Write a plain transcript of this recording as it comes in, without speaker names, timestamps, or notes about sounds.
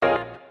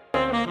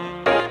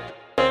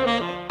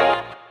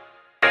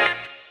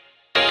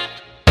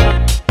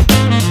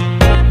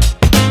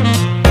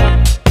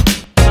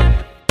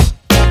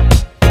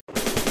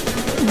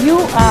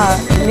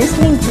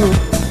to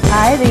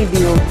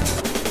iRadio.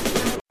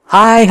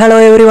 Hi hello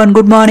every one,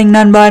 good morning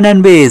நண்பா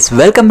நண்பீஸ்,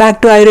 welcome back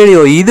to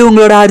iRadio. இது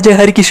உங்களோட RJ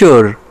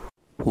Harikishore.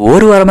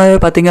 ஒரு வாரமாகவே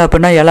பார்த்தீங்க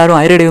அப்படின்னா எல்லாரும்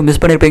iRadio மிஸ்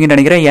பண்ணியிருப்பீங்கன்னு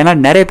நினைக்கிறேன். ஏன்னா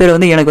நிறைய பேர்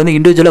வந்து எனக்கு வந்து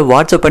இண்டிவிஜுவலாக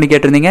வாட்ஸ்அப் பண்ணி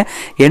கேட்டிருந்தீங்க,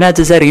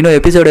 என்னாச்சு சார் இன்னும்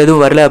எபிசோடு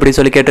எதுவும் வரல அப்படின்னு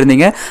சொல்லி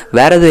கேட்டிருந்தீங்க.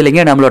 வேறு எதுவும்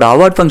இல்லைங்க, நம்மளோட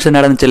அவார்ட் ஃபங்க்ஷன்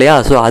நடந்துச்சு இல்லையா,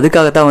 ஸோ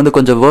அதுக்காகத்தான் வந்து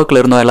கொஞ்சம்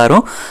ஒர்க்கில் இருந்தோம்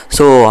எல்லாரும்.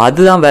 ஸோ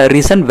அதுதான்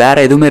ரீசன்,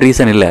 வேறு எதுவுமே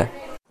ரீசன் இல்லை.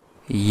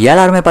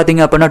 எல்லாருமே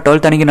பார்த்தீங்க அப்படின்னா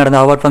 12th அன்னைக்கு நடந்த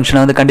அவார்ட் ஃபங்க்ஷனை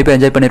வந்து கண்டிப்பாக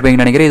என்ஜாய்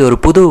பண்ணியிருப்பீங்கன்னு நினைக்கிறேன். இது ஒரு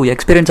புது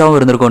எக்ஸ்பீரியன்ஸாகவும்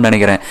இருந்திருக்கும்னு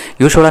நினைக்கிறேன்.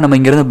 யூஸ்வலாக நம்ம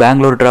இங்கேருந்து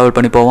பெங்களூர் ட்ராவல்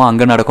பண்ணி போவோம்,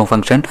 அங்கே நடக்கும்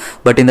ஃபங்க்ஷன்.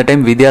 பட் இந்த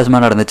டைம்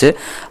வித்தியாசமாக நடந்துச்சு.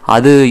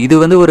 இது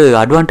வந்து ஒரு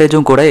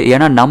அட்வான்டேஜும் கூட.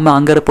 ஏன்னா நம்ம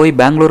அங்கே போய்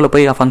பெங்களூரில்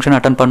போய் ஃபங்க்ஷன்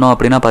அட்டன் பண்ணோம்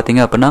அப்படின்னா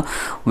பார்த்தீங்க அப்படின்னா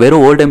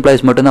வெறும் ஓல்டு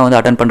எம்ப்ளாயிஸ் மட்டும்தான்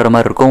வந்து அட்டன் பண்ணுற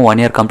மாதிரி இருக்கும்.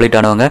 1 year கம்ப்ளீட்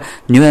ஆனவங்க,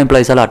 நியூ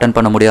எம்ப்ளாயிஸால் அட்டன்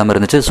பண்ண முடியாமல்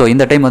இருந்துச்சு. ஸோ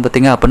இந்த டைம் வந்து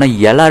பார்த்தீங்க அப்படின்னா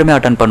எல்லாருமே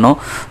அட்டன் பண்ணோம்.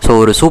 ஸோ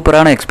ஒரு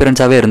சூப்பரான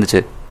எக்ஸ்பீரியன்ஸாகவே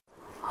இருந்துச்சு.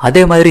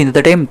 அதே மாதிரி இந்த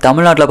டைம்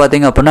தமிழ்நாட்டில்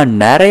பார்த்தீங்க அப்படின்னா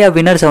நிறைய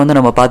வின்னர்ஸை வந்து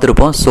நம்ம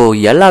பார்த்துருப்போம். ஸோ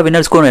எல்லா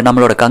வின்னர்ஸ்க்கும்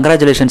நம்மளோட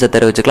கங்க்ராச்சுலேஷன்ஸை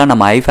தெரிவிச்சுக்கலாம்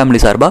நம்ம ஐ ஃபேமிலி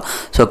சார்பாக.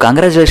 So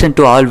congratulation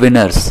to all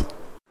winners.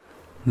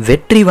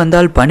 வெற்றி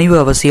வந்தால் பணிவு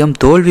அவசியம்,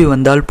 தோல்வி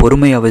வந்தால்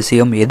பொறுமை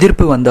அவசியம்,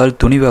 எதிர்ப்பு வந்தால்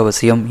துணிவு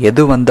அவசியம்,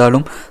 எது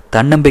வந்தாலும்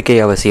தன்னம்பிக்கை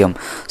அவசியம்.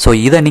 ஸோ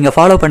இதை நீங்கள்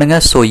ஃபாலோ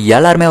பண்ணுங்கள். ஸோ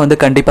எல்லாருமே வந்து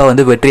கண்டிப்பாக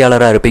வந்து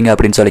வெற்றியாளராக இருப்பீங்க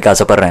அப்படின்னு சொல்லி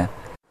ஆசைப்பட்றேன்.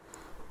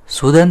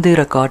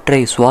 சுதந்திர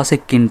காற்றை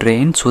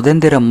சுவாசிக்கின்றேன்,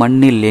 சுதந்திர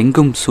மண்ணில்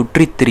எங்கும்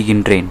சுற்றித்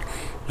திரிகின்றேன்,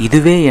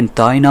 இதுவே என்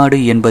தாய்நாடு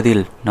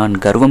என்பதில் நான்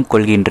கர்வம்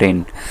கொள்கின்றேன்.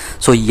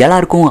 ஸோ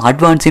எல்லாருக்கும்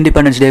அட்வான்ஸ்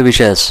இண்டிபெண்டன்ஸ் டே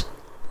விஷஸ்.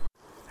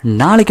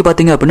 நாளைக்கு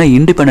பார்த்தீங்க அப்படின்னா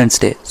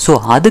இண்டிபெண்டன்ஸ் டே. ஸோ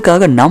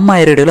அதுக்காக நம்ம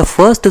iRadioல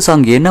ஃபர்ஸ்ட்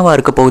சாங் என்னவா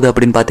இருக்க போகுது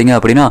அப்படின்னு பார்த்தீங்க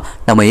அப்படின்னா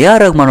நம்ம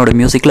ஏஆர் ரஹ்மானோட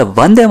மியூசிக்கில்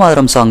வந்தே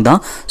மாதரம் சாங்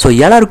தான். ஸோ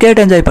எல்லாரும்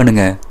கேட்டு என்ஜாய்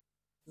பண்ணுங்க.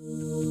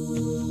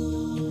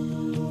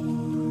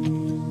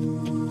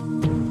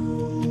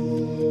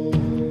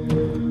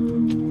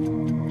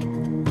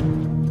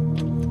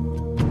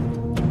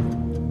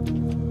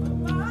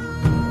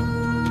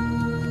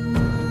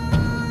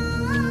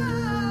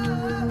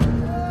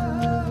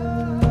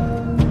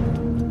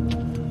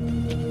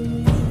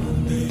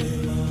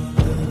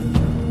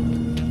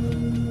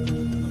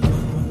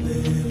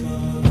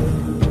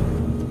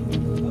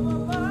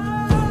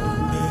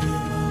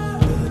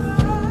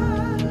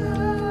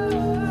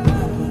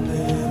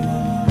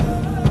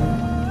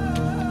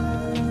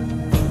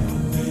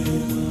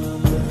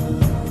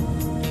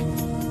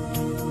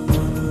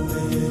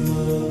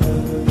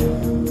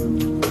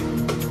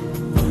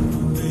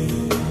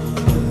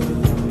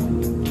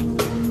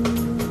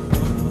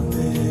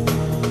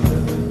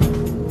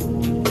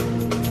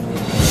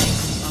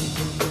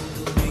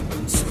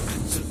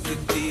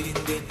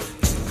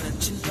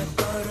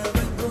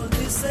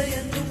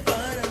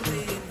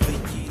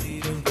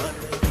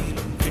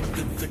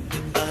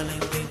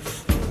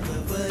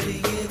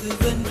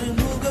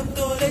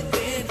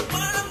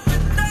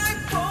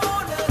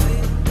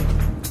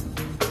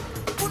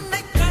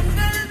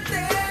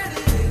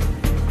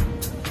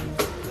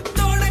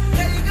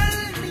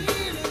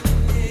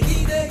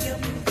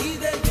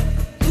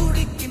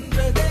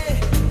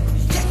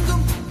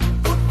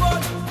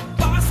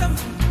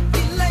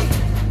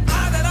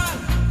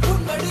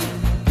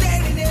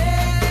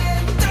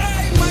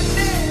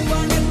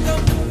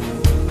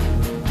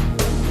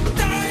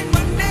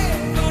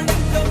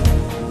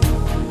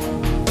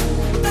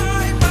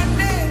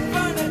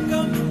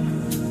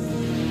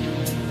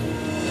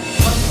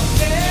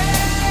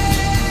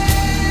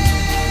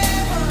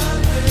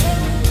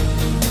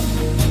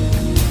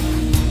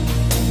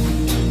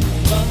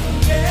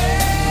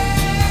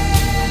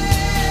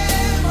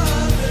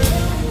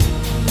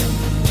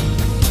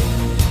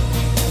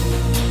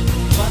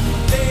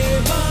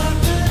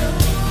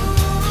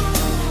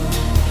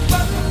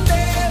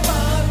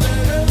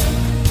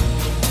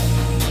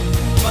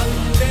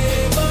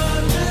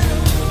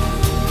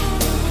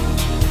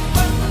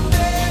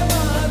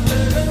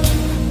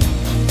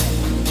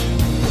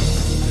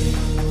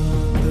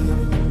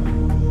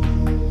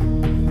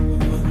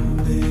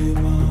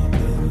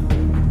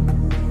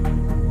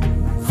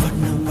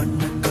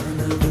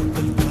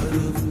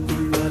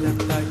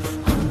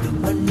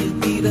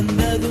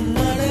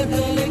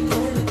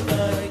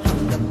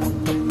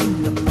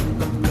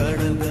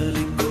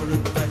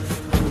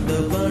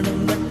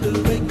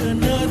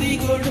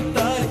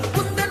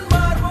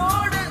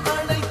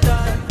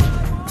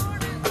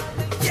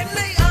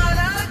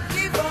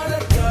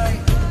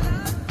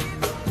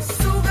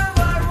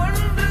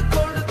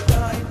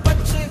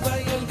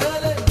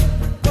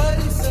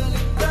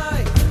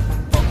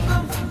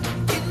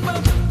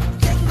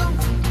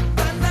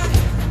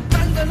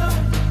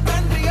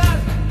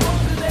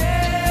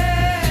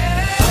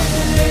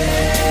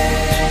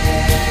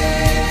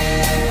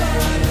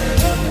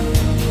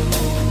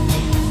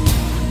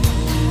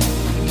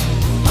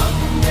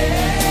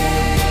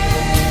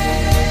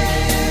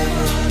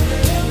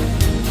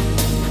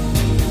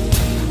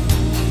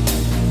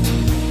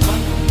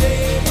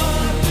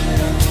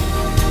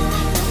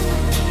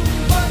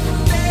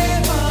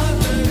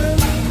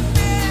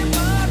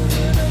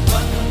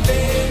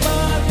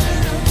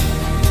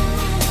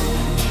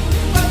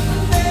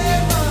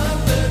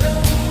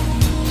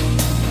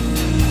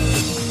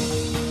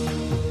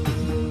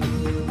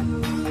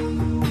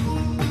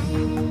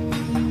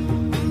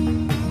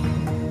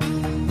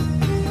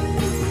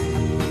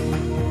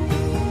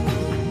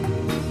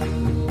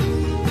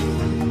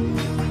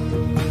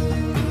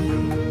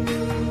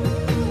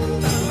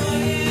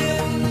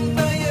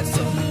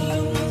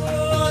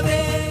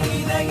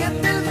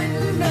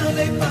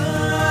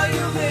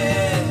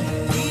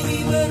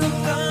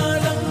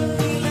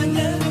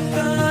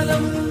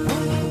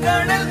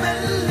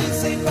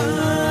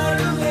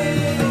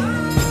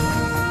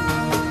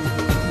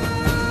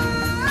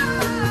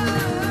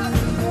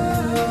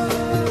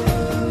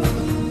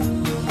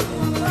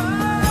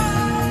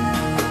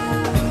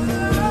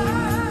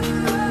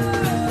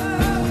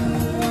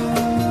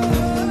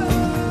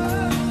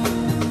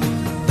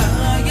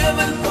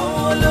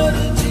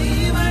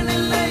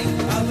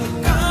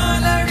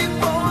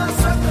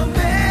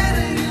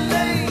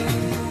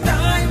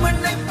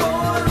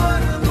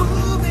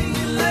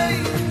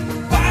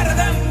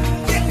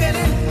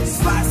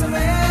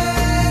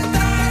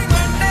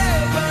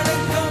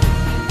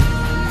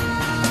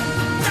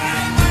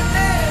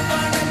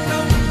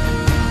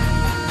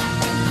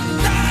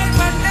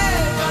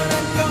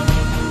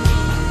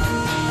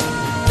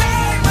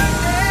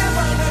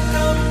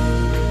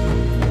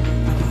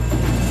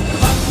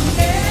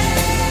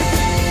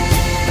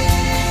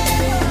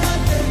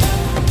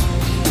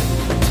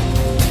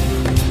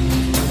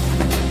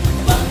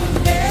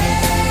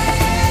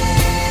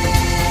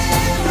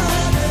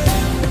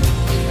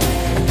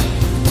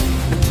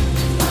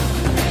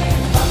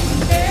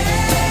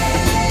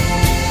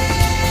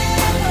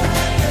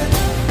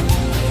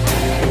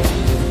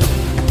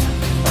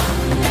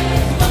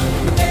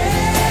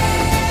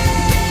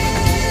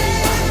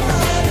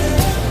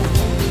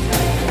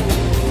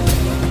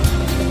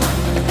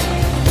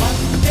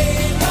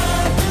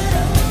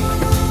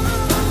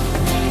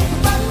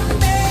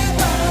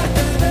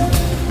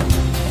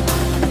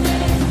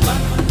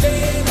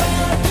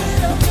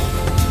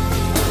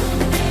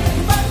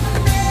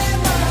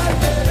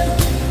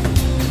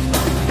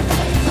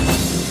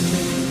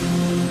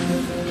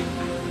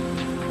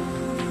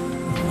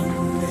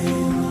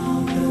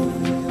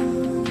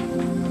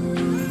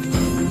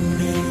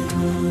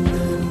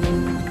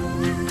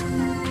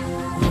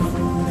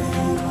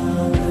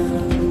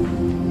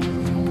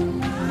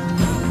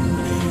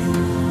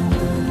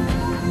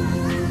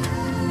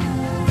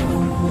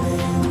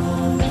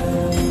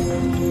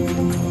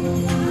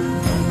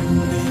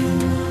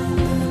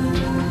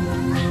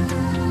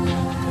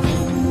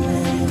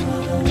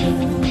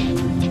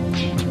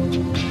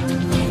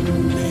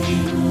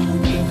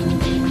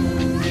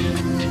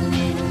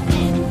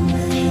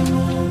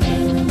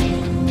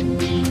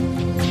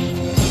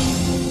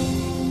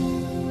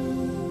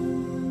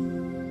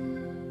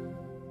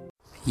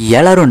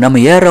 எல்லாரும் நம்ம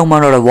ஏஆர்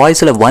ரஹ்மானோட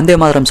வாய்ஸில் வந்தே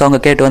மாதரம் சாங்கை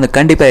கேட்டு வந்து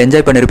கண்டிப்பாக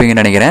என்ஜாய்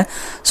பண்ணியிருப்பீங்கன்னு நினைக்கிறேன்.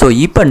 ஸோ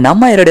இப்போ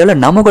நம்ம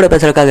ரேடியோவில் நம்ம கூட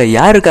பேசுறதுக்காக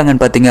யார்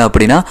இருக்காங்கன்னு பார்த்தீங்க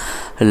அப்படின்னா,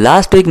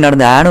 லாஸ்ட் வீக்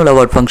நடந்த ஆனுவல்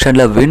அவார்ட்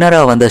ஃபங்க்ஷனில்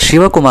வின்னராக வந்த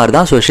சிவகுமார்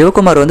தான். ஸோ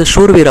சிவகுமார் வந்து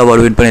ஷூர்வீர்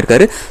அவார்டு வின்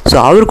பண்ணியிருக்காரு. ஸோ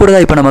அவர் கூட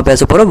தான் இப்போ நம்ம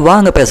பேச போகிறோம்.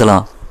 வாங்க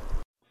பேசலாம்.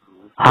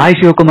 Hi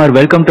Sivakumar,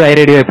 welcome to i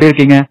radio. எப்படி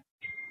இருக்கீங்க?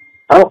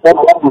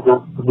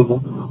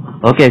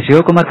 Okay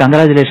Sivakumar,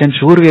 congratulation,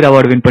 Shurveer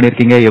award win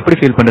பண்ணியிருக்கீங்க. எப்படி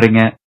ஃபீல்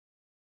பண்ணுறீங்க?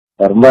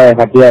 ரொம்ப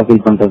ஹாப்பியா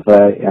ஃபீல் பண்றேன்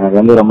சார். எனக்கு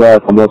வந்து ரொம்ப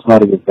சந்தோஷமா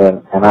இருக்கு சார்.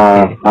 ஏன்னா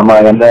நம்ம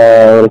எந்த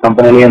ஒரு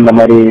கம்பெனிலயும் இந்த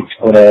மாதிரி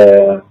ஒரு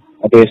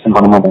மோட்டிவேஷன்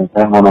பண்ண மாட்டோம்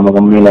சார். நான் நம்ம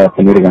கம்பெனில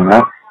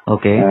பண்ணிருக்காங்க.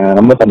 ஓகே,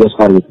 ரொம்ப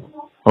சந்தோஷமா இருக்கு.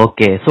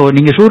 ஓகே, ஸோ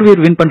நீங்க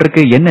ஷூர்வீர் வின்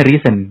பண்றதுக்கு என்ன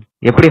ரீசன்?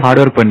 எப்படி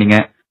ஹார்ட் ஒர்க் பண்ணீங்க?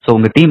 ஸோ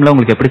உங்க டீம்ல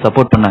உங்களுக்கு எப்படி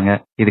சப்போர்ட் பண்ணாங்க?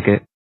 இதுக்கு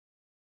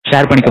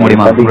ஷேர் பண்ணிக்க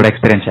முடியுமா உங்களோட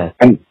எக்ஸ்பீரியன்ஸ்?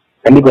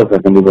 கண்டிப்பா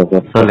சார், கண்டிப்பா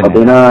சார்.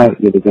 பாத்தீங்கன்னா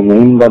இதுக்கு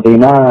மெயின்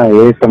பாத்தீங்கன்னா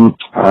ஏஎஸ்எம்,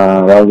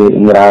 அதாவது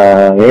இந்த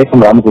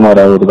ஏஎஸ்எம்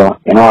ராம்குமார் அவரு தான்.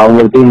 ஏன்னா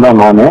அவங்க டீம்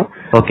தான் நானு.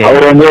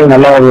 அவர் வந்து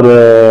நல்லா ஒரு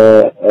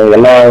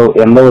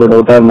எந்த ஒரு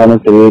டவுட்டா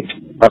இருந்தாலும் சரி,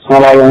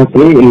 பர்சனலாகவும்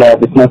சரி இல்ல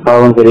பிசினஸ்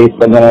ஆகவும் சரி,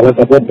 கொஞ்சம் நல்லா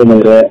சப்போர்ட்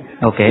பண்ணுவாரு.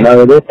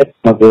 அதாவது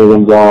எனக்கு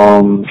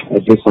கொஞ்சம்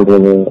எப்படி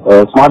சொல்றது,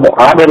 ஸ்மார்ட்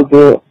ஹார்ட்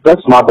இருக்கு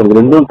பிளஸ் ஸ்மார்ட் இருக்கு,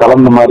 ரெண்டும்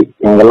கலந்த மாதிரி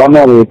எல்லாமே.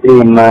 அது எப்படி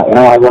என்ன,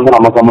 ஏன்னா அது வந்து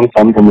நம்ம கம்பெனி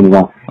சம் கம்பெனி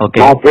தான்.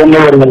 நான்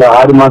சேர்ந்த ஒரு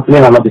 6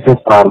 மாசத்துலயே நல்லா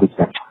பிசினஸ் பண்ண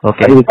ஆரம்பிச்சேன்.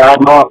 அதுக்கு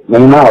காரணம்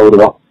மெயினா அவரு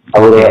தான்.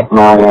 அவரு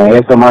நான்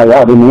ஏற்றமா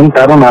அது மெயின்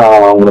காரணம்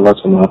நான் அவங்களை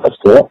தான் சொல்லுவேன்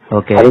ஃபர்ஸ்ட்.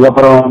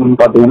 அதுக்கப்புறம்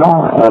பாத்தீங்கன்னா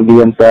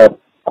டிஎன் சார்,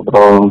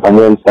 அப்புறம்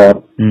தங்கவேல் சார்,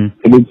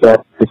 திலீப்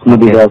சார்,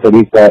 கிருஷ்ணதி சார்,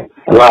 சதீஷ் சார்,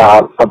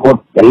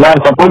 எல்லா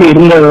சப்போர்ட்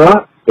இருந்ததுதான்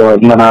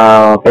இந்த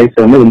நான் பிரைஸ்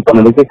வந்து வின்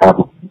பண்ணதுக்கு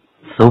காரணம்.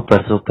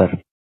 Super super.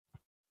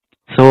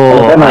 So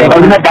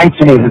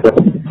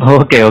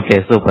okay okay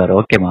super.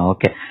 ஓகேமா,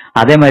 ஓகே.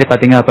 அதே மாதிரி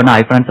பாத்தீங்க அப்படின்னா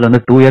ஐஃபோன்ஸ்ல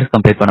வந்து 2 இயர்ஸ்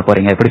கம்ப்ளீட் பண்ண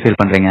போறீங்க. எப்படி ஃபீல்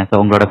பண்றீங்க? சோ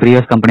உங்களோட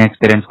ப்ரீவியஸ் கம்பெனி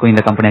எக்ஸ்பீரியன்ஸ்க்கும்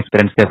இந்த கம்பெனி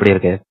எக்ஸ்பீரியன்ஸ்க்கு எப்படி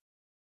இருக்கு?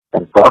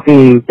 Coffee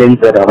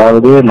change sir.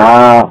 அதாவது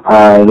நான்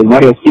இதுக்கு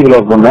மாதிரி எஸ்டில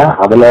ஒர்க் பண்ணேன்.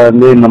 அதுல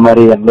வந்து இந்த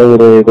மாதிரி எந்த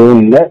ஒரு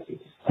இதுவும் இல்லை.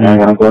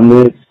 எனக்கு வந்து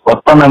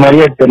ஒர்க் பண்ண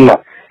மாதிரியே தெரியல.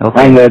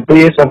 நான் இந்த 2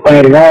 இயர்ஸ் ஒர்க்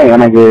பண்ணிருக்கேன்.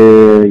 எனக்கு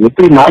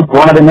எப்படி நாள்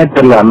போனதுன்னே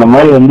தெரியல. அந்த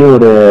மாதிரி வந்து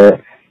ஒரு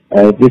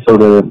எப்படி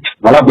சொல்றது,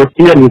 நல்லா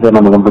பெஸ்டியா இருக்கு சார்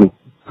நம்ம கம்பெனி.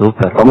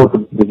 சூப்பர், ரொம்ப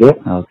பிடிச்சிருக்கு.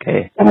 ஓகே,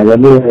 எனக்கு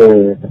வந்து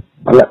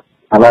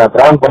நல்லா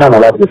டிராவல் பண்ணா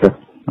நல்லா இருக்கு சார்.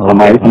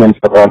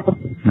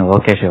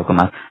 ஓகே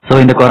சிவகுமார். சோ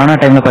இந்த கொரோனா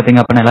டைம்ல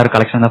பாத்தீங்க அப்படின்னா எல்லாரும்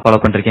கலெக்ஷன் தான் ஃபாலோ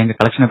பண்றீங்க.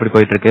 கலெக்ஷன் எப்படி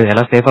போயிட்டு இருக்கு?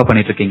 எல்லாம் சேஃபா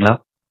பண்ணிட்டு இருக்கீங்களா?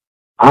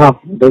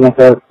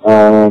 சார்,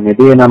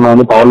 மேபி நம்ம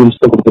வந்து பவர் லிம்ஸ்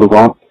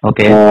கொடுத்துருக்கோம்.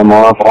 ஓகே,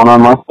 போன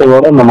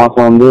மாசத்தோட இந்த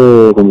மாசம் வந்து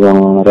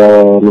கொஞ்சம் நிறைய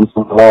லிம்ஸ்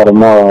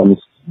ரொம்ப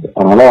மிஸ்.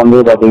 அதனால வந்து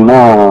பாத்தீங்கன்னா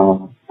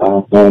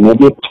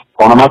மேபி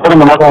போன மாசம்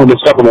இந்த மாசம்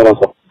டிஸ்டர்ப்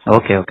பண்ணிடுறோம் சார்.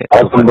 ஓகே ஓகே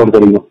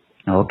தெரியும்.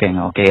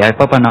 ஓகேங்க, ஓகே.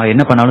 எப்ப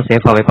என்ன பண்ணாலும்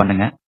சேஃபாவே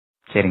பண்ணுங்க.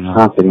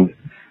 சரிங்களா? சரிங்க.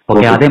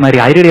 ஓகே. அதே மாதிரி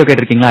ஐரேடியோ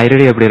கேட்டிருக்கீங்களா?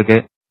 ஐரேடியோ எப்படி இருக்கு?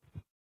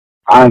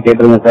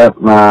 கேட்டுருங்க சார்.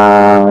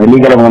 நான்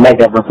வெள்ளிக்கிழமை வந்தா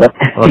கேட்பேன் சார்.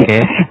 ஓகே,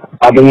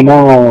 பாத்தீங்கன்னா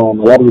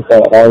நல்லா இருக்கு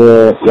சார். அதாவது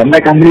எந்த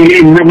கம்பெனிலயே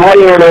இந்த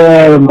மாதிரி ஒரு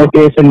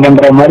மோட்டிவேஷன்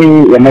பண்ற மாதிரி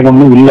எந்த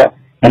கம்பெனியும் இல்ல.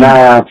 ஏன்னா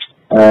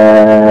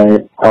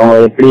அவங்க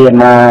எப்படி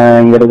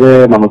என்னங்கிறது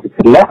நமக்கு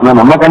தெரியல. ஆனா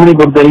நம்ம கம்பெனி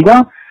பொறுத்த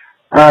வரைக்கும்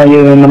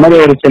இந்த மாதிரி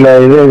ஒரு சில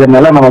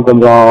இதனால நமக்கு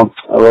கொஞ்சம்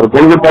ஒரு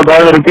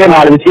பொழுதுபோக்காக இருக்கு.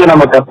 4 விஷயம்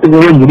நம்ம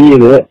கத்துக்கவே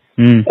முடியுது.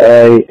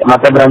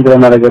 மற்ற பிரான்ச்ல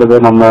நடக்கிறது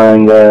நம்ம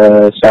இங்க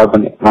ஷேர்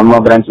பண்ணி, நம்ம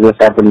பிரான்ச்ல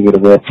ஷேர்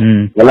பண்ணிக்கிறது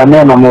எல்லாமே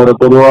நம்ம ஒரு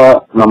பொதுவா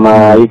நம்ம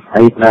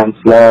ஐ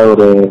பிரான்ச்ல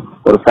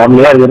ஒரு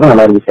ஃபேமிலியா இருக்கிறது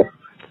நல்லா இருக்கு சார்.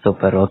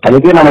 சூப்பர். ஓகே,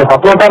 அதுக்கு நம்ம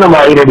சப்போர்ட்டா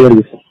நம்ம ஐ ரேடியோ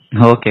இருக்கு சார்.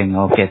 ஓகேங்க,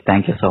 okay,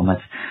 thank you so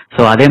much.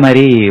 So அதே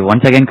மாதிரி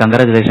ஒன்ஸ் அகைன்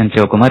கங்க்ராச்சுலேஷன்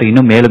சிவகுமார்.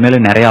 இன்னும் மேலும்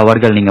மேலும் நிறைய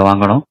அவார்டுகள் நீங்க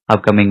வாங்கணும்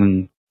அப்கமிங்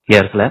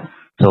இயர்ஸ்ல.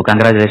 So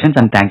congratulations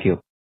and thank you.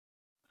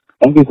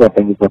 Thank you sir,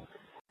 thank you sir.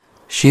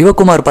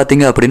 Sivakumar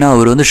பார்த்தீங்க அப்படின்னா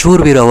அவர் வந்து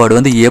ஷூர்வீர் அவார்டு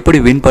வந்து எப்படி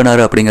வின்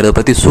பண்ணார் அப்படிங்கிறத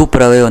பற்றி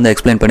சூப்பராகவே வந்து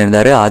எக்ஸ்பிளைன்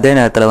பண்ணியிருந்தாரு. அதே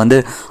நேரத்தில் வந்து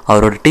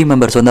அவரோட டீம்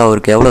மெம்பர்ஸ் வந்து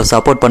அவருக்கு எவ்வளோ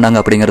சப்போர்ட் பண்ணாங்க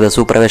அப்படிங்கிறத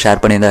சூப்பராகவே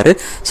ஷேர் பண்ணியிருந்தாரு.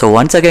 So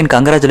once again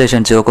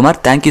congratulation Sivakumar.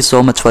 Thank you so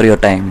much for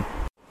your time.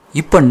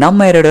 இப்போ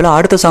நம்ம ஏரியாவில்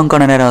அடுத்த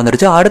சாங்கான நேரம்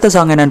வந்துருச்சு. அடுத்த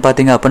சாங் என்னன்னு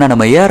பார்த்தீங்க அப்படின்னா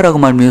நம்ம ஏஆர்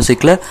ரஹ்மான்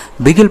மியூசிக்கில்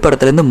பிகில்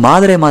படத்துலேருந்து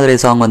மாதுரை மாதுரை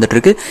சாங் வந்துட்டு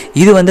இருக்கு.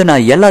 இது வந்து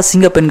நான் எல்லா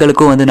சிங்க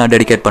பெண்களுக்கும் வந்து நான்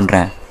டெடிகேட்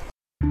பண்ணுறேன்.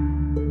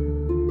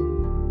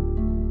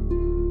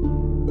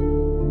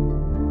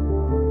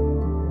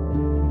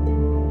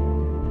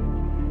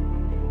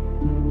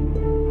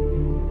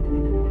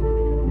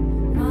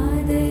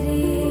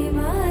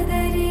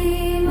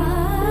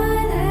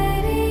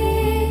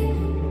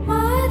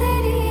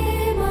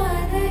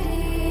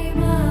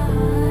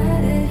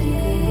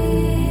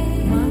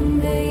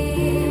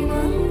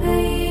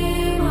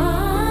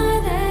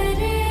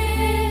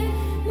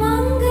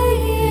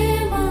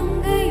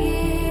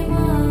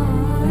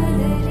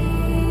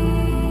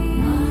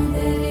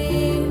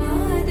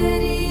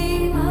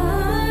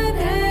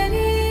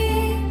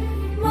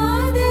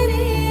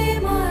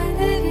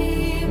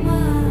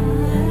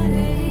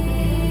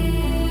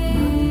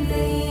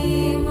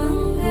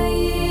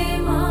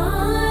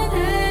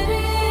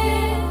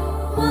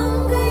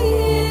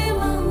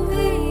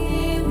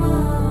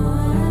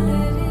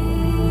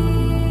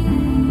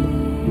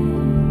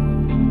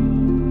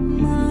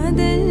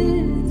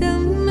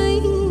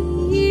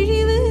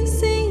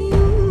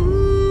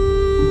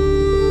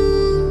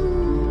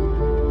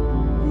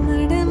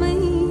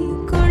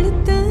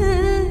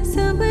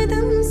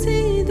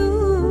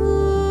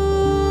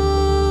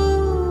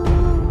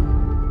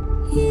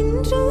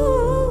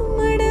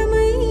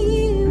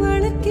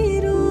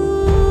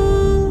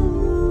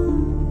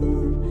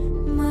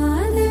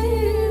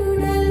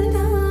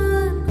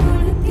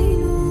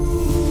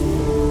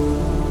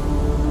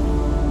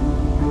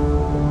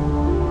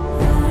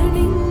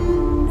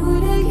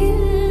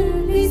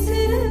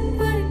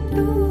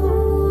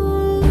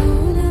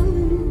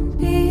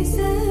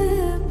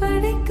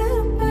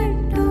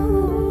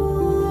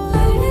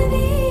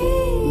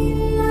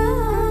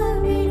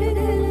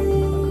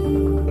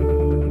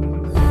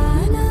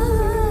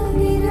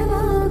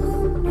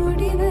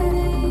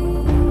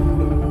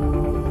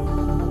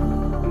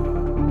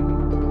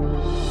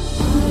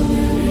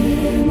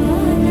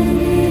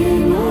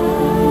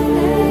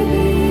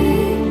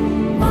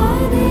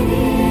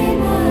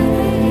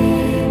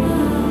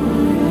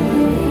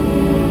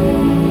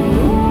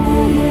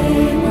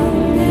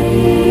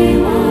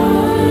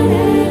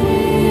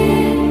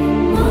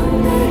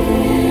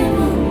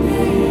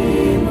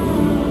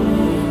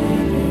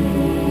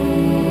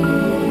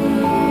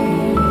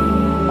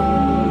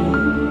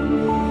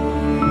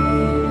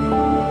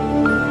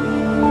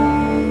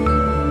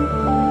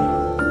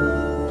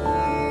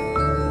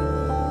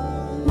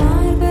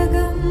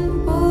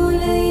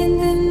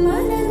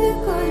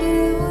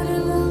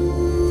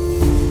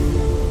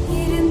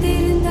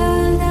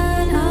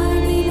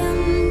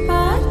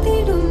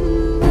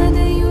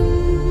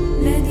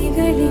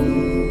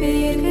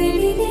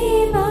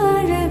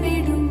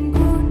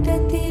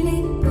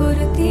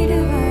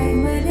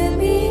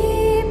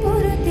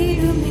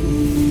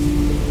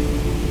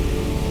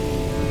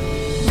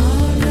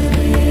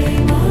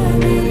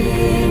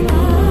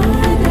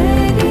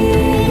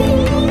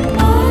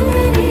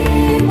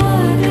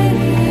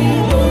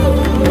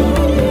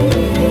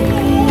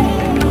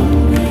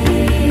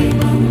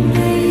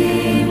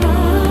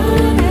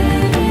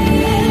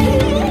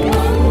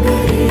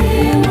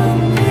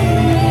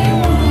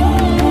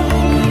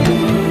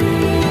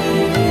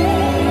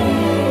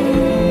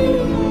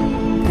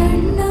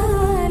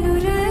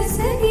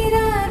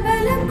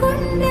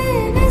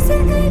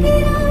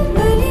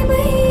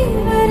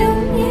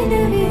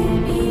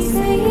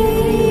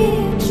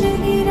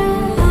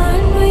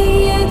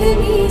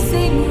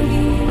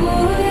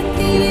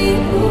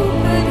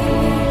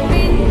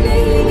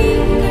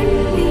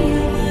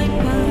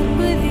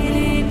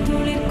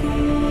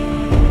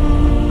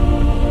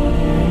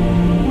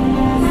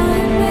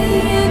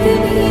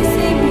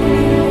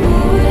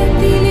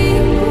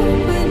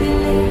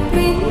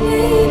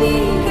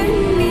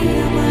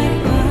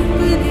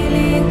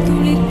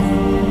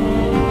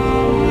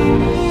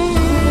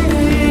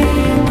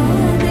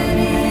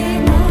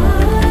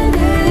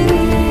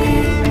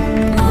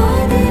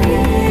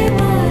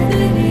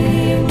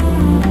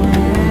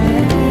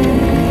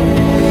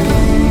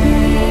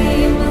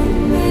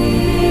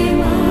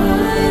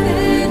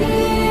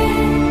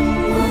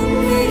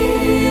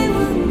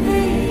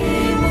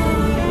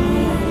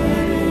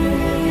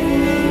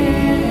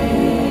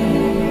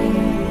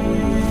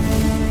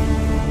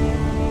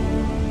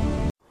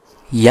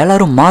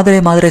 எல்லாரும் மாதிரி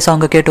மாதிரி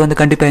சாங்கை கேட்டு வந்து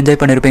கண்டிப்பாக என்ஜாய்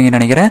பண்ணியிருப்பீங்கன்னு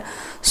நினைக்கிறேன்.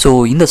 ஸோ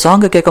இந்த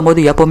சாங்கை கேட்கும்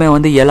போது எப்போவுமே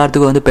வந்து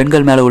எல்லாத்துக்கும் வந்து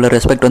பெண்கள் மேலே உள்ள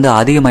ரெஸ்பெக்ட் வந்து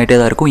அதிகமாகிட்டே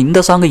தான் இருக்கும்.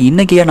 இந்த சாங்கை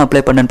இன்றைக்கி ஏன்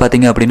அப்ளை பண்ணேன்னு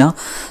பார்த்தீங்க அப்படின்னா,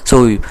 ஸோ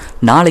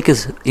நாளைக்கு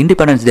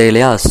இண்டிபெண்டன்ஸ் டே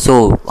இல்லையா? ஸோ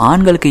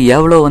ஆண்களுக்கு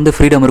எவ்வளோ வந்து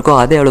ஃப்ரீடம் இருக்கோ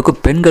அதே அளவுக்கு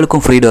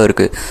பெண்களுக்கும் ஃப்ரீடம்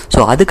இருக்குது.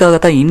 ஸோ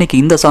அதுக்காகத்தான் இன்றைக்கி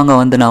இந்த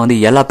சாங்கை வந்து நான் வந்து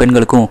எல்லா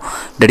பெண்களுக்கும்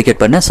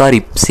டெடிகேட் பண்ணேன்.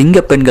 சிங்க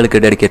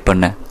பெண்களுக்கு டெடிகேட்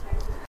பண்ணேன்.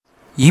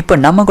 இப்போ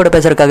நம்ம கூட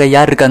பேசுறதுக்காக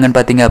யார் இருக்காங்கன்னு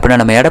பார்த்தீங்க அப்படின்னா,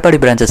 நம்ம எடப்பாடி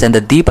பிரான்ச்சை சேர்ந்த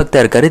தீபக்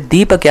தான் இருக்காரு.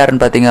 தீபக்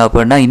யாருன்னு பார்த்தீங்க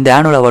அப்படின்னா, இந்த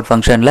ஆனுவல் அவார்ட்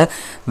ஃபங்க்ஷனில்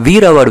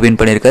வீர் அவார்டு வின்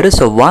பண்ணியிருக்காரு.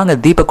 ஸோ வாங்க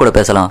தீபக் கூட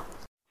பேசலாம்.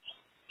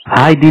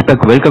 Hi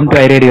Deepak, welcome to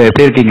iRadio.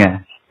 எப்படி இருக்கீங்க?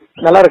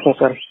 நல்லா இருக்கும்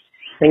சார்.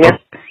 நீங்க?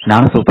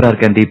 நானும் சூப்பரா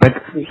இருக்கேன்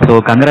Deepak.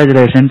 So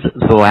congratulations.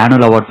 So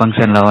annual award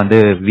ஃபங்க்ஷனில் வந்து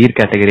வீர்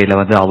கேட்டகரியில்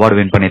வந்து அவார்டு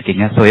வின்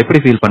பண்ணியிருக்கீங்க. ஸோ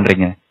எப்படி ஃபீல்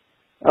பண்ணுறீங்க?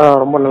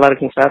 ரொம்ப நல்லா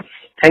இருக்குங்க சார்.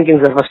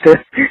 தேங்க்யூங்க சார் ஃபர்ஸ்ட்.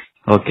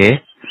 ஓகே.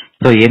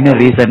 ஸோ என்ன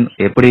ரீசன்,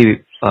 எப்படி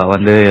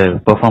வந்து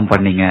பெர்ஃபார்ம்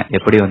பண்ணீங்க,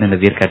 எப்படி வந்து இந்த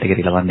வீர்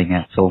கேட்டகரியில வந்தீங்க?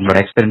 ஸோ உங்களோட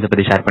எக்ஸ்பீரியன்ஸை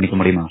பத்தி ஷேர் பண்ணிக்க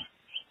முடியுமா?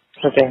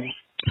 ஓகே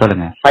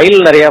சொல்லுங்க.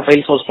 நிறைய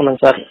ஃபைல் சோர்ஸ் பண்ணுங்க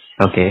சார்.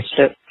 ஓகே.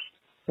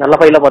 நல்ல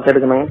ஃபைலா பார்த்து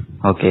எடுக்கணும்.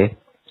 ஓகே.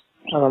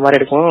 அந்த மாதிரி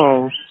இருக்கும்.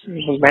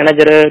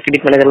 மேனேஜர்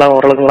கிரெடிட் மேனேஜர்லாம்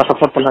ஓரளவுக்கு நல்லா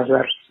சப்போர்ட் பண்ணாங்க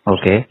சார்.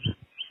 ஓகே.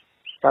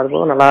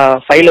 அதுபோக நல்லா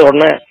ஃபைல்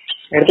உடனே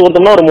எடுத்து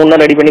கொடுத்தோம்னா ஒரு 3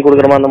 நாள் ரெடி பண்ணி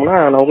கொடுக்குற மாதிரி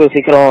இருந்தோம்னா நமக்கு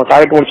சீக்கிரம்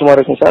டார்கெட் முடிச்ச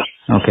மாதிரி இருக்கும் சார்.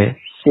 ஓகே.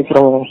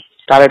 சீக்கிரம்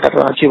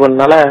டார்கெட் அச்சீவ்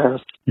பண்ணனால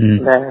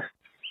இந்த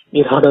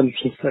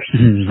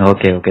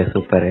okay okay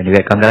super. Anyway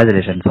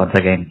congratulations once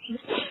again.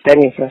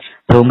 Thank you sir.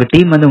 So உங்க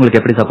டீம் வந்து உங்களுக்கு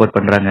எப்படி சப்போர்ட்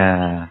பண்றாங்க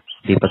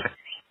தீபக்?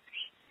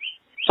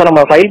 சார்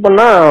நம்ம ஃபைல்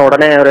பண்ணா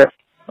உடனே ஒரு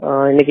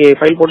இன்னைக்கு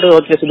ஃபைல் போட்டு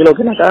ஓகே சிபில்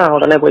ஓகேனாக்கா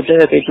உடனே போயிட்டு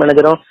கிரெடிட்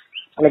மேனேஜரும்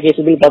அன்னைக்கு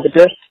சிபில்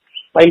பார்த்துட்டு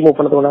ஃபைல் மூவ்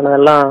பண்ணதுக்கு உண்டான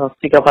எல்லாம்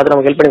சீக்கிரம் பார்த்து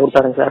நமக்கு ஹெல்ப் பண்ணி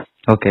கொடுத்தாருங்க சார்.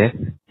 ஓகே.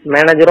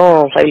 மேனேஜரும்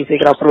ஃபைல்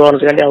சீக்கிரம் அப்ரூவ்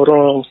ஆனதுக்காண்டி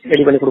அவரும்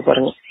ரெடி பண்ணி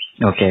கொடுப்பாருங்க.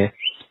 ஓகே.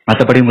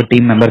 மற்றபடி உங்க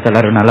டீம் மெம்பர்ஸ்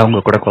எல்லாரும் நல்லா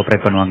உங்க கூட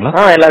கோஆபரேட் பண்ணுவாங்களா?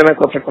 எல்லாருமே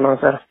கோஆபரேட்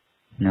பண்ணுவாங்க சார்.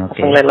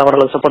 ஓகே. எல்லாம்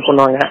ஓரளவுக்கு சப்போர்ட்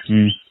பண்ணுவாங்க.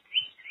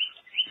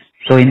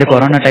 ஸோ இந்த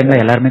கொரோனா டைம்ல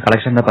எல்லாருமே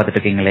கலெக்ஷன் தான் பார்த்துட்டு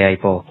இருக்கீங்க இல்லையா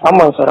இப்போ?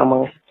 ஆமாங்க சார்.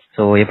 ஆமாங்க.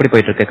 ஸோ எப்படி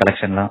போயிட்டு இருக்கு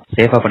கலெக்ஷன்லாம்?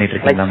 சேஃபா பண்ணிட்டு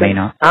இருக்கீங்களா?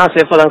 மெயினா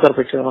சேஃபா தான் சார்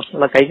போயிட்டு இருக்கோம்.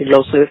 நல்லா கைக்கு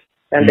கிளவுஸ்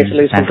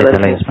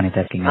சானிடைசர் யூஸ்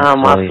பண்ணிட்டு இருக்கீங்க.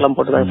 மாஸ்க் எல்லாம்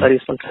போட்டு தான் சார்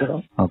யூஸ் பண்ணிட்டு.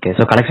 ஓகே.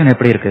 ஸோ கலெக்ஷன்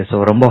எப்படி இருக்கு? ஸோ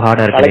ரொம்ப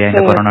ஹார்டா இருக்கு இல்லையா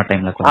இந்த கொரோனா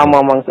டைம்ல?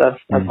 ஆமாங்க சார்.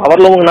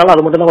 பவர் லூம்னால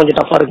அது மட்டும் தான் கொஞ்சம்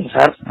டஃபா இருக்குங்க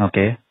சார்.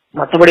 ஓகே.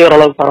 மற்றபடி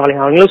ஓரளவுக்கு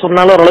பரவாயில்லைங்க. அவங்களும்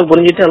சொன்னாலும் ஓரளவுக்கு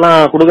புரிஞ்சுட்டு எல்லாம்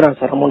கொடுக்குறாங்க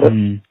சார் அமௌண்ட்.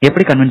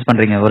 எப்படி கன்வின்ஸ்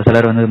பண்றீங்க? ஒரு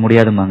சிலர் வந்து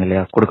முடியாதுமாங்க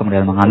இல்லையா, கொடுக்க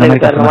முடியாதுமாங்க. அந்த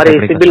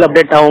மாதிரி சிபில்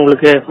அப்டேட் ஆகும்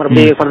உங்களுக்கு.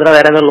 மறுபடியும் ஃபர்தரா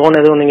வேற ஏதாவது லோன்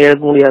எதுவும் நீங்க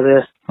எடுக்க முடியாது.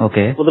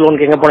 ஓகே. புது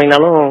லோனுக்கு எங்க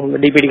போனீங்கனாலும்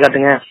டிபிடி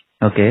காட்டுங்க.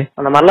 ஓகே.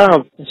 அந்த மாதிரிலாம்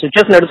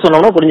சுச்சுவேஷன் எடுத்து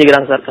சொன்னோம்னா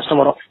புரிஞ்சுக்கிறாங்க சார்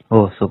கஸ்டமரும்.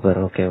 Oh super.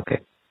 Okay okay.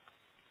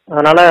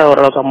 அதனால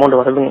ஓரளவுக்கு அமௌண்ட்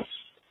வருதுங்க.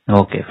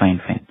 Okay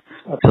fine fine.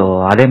 ஸோ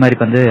அதே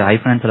மாதிரி வந்து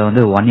ஐஃபைனான்ஸ்ல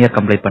வந்து 1 இயர்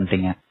கம்ப்ளீட்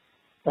பண்ணிட்டீங்க.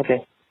 ஓகே.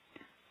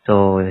 ஸோ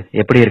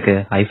எப்படி இருக்கு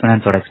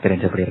ஐஃபைனான்ஸோட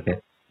எக்ஸ்பீரியன்ஸ்? எப்படி இருக்கு?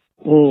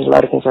 நல்லா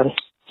இருக்குங்க சார்.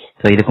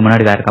 ஸோ இதுக்கு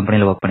முன்னாடி வேற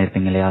கம்பெனில ஒர்க்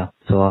பண்ணிருப்பீங்க இல்லையா?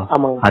 ஸோ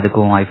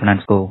அதுக்கும்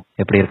ஐஃபைனான்ஸ்க்கும்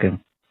எப்படி இருக்கு?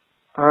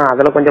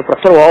 அதுல கொஞ்சம்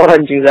ப்ரெஷர் ஓவரா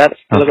இருந்துச்சு சார்.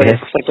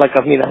 ப்ரெஷர்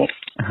கம்மி தான்.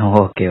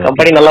 ஓகே.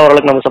 கம்பெனி நல்லா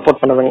ஓரளவுக்கு நம்ம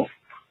சப்போர்ட் பண்ணுதுங்க.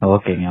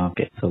 ஓகேங்க.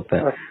 Okay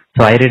super.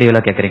 ஸோ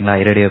ஐரேடியோல கேக்குறீங்களா?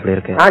 ஐரேடியோ எப்படி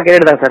இருக்கு?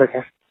 கேட்டு தான் சார்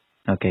இருக்கேன்.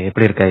 ஓகே.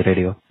 எப்படி இருக்கு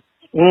ஐரேடியோ?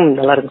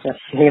 நல்லா இருக்கு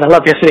சார். நீங்க நல்லா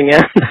பேசுறீங்க.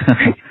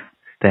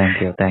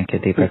 Thank you thank you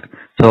Deepak.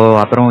 ஸோ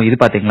அப்புறம் இது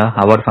பாத்தீங்களா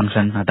அவார்ட்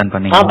ஃபங்க்ஷன் அட்டென்ட்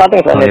பண்ணீங்க?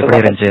 பாத்தேன் சார். எப்படி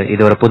இருந்துச்சு?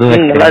 இது ஒரு புது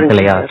எக்ஸ்பீரியன்ஸ்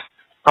இல்லையா?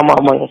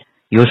 ஆமாங்க.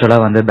 யூசுவலா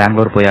வந்து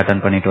பெங்களூர் போய்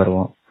அட்டென்ட் பண்ணிட்டு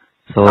வருவோம்.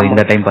 ஸோ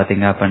இந்த டைம்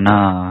பாத்தீங்க அப்படின்னா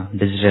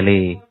டிஜிட்டலி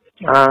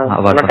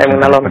அவார்ட்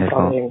ஃபங்க்ஷன்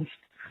பண்ணிருக்கோம்.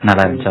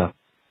 நல்லா இருந்துச்சா?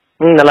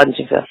 நல்லா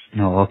இருந்துச்சு sir.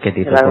 Okay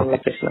Deepak.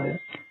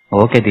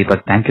 Okay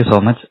Deepak, thank you so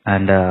much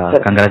and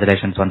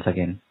congratulations once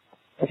again.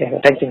 Okay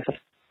thank you sir.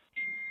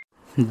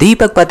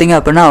 Deepak பார்த்தீங்க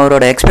அப்படின்னா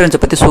அவரோட எக்ஸ்பீரியன்ஸை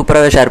பற்றி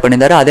சூப்பராகவே ஷேர்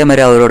பண்ணியிருந்தாரு. அதே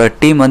மாதிரி அவரோட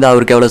டீம் வந்து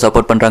அவருக்கு எவ்வளோ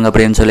சப்போர்ட் பண்ணுறாங்க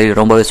அப்படின்னு சொல்லி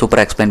ரொம்பவே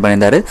சூப்பராக எக்ஸ்பிளைன்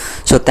பண்ணியிருந்தாரு.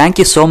 So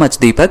thank you so much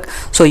Deepak.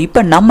 So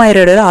இப்போ நம்ம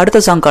ஏரியாவில்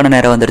அடுத்த சாங்கான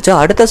நேரம் வந்துருச்சு.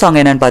 அடுத்த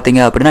சாங் என்னன்னு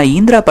பார்த்தீங்க அப்படின்னா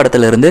இந்திரா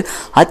படத்துலேருந்து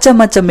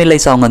அச்சம் அச்சம்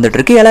இல்லை சாங் வந்துட்டு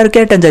இருக்கு. எல்லாரும்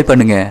கேட்டு என்ஜாய்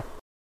பண்ணுங்க.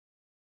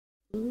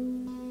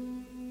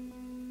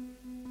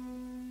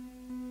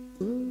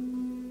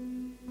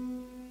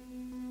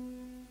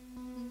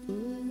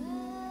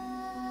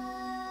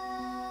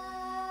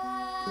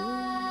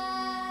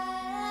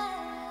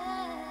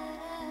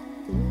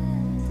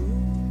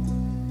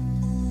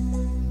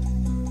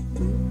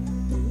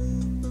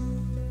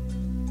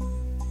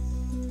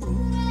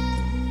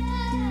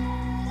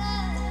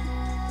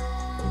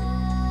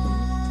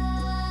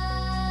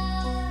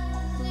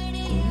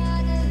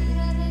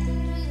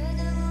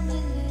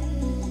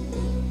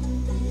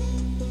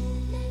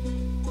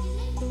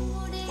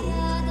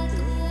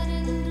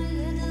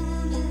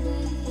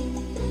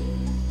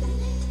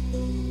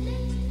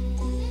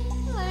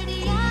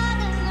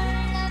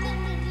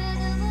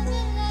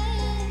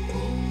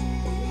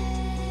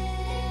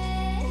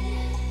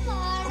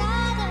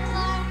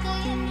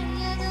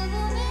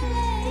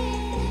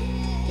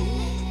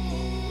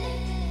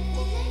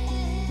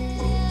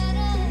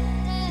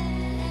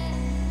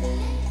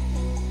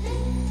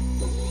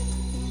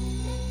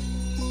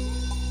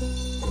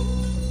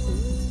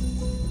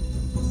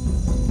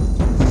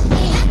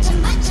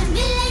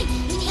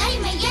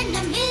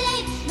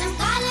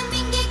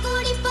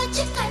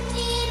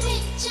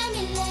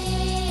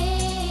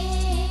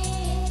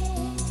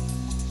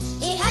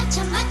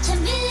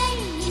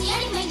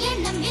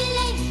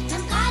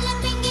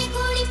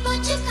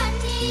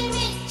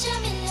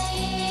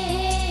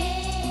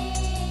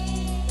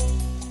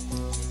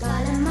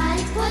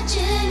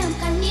 போச்சு நம்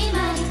கண்ணீர்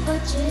மாறி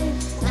போச்சு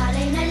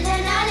நாளை நல்ல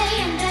நாளை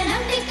என்ற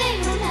நம்பிக்கை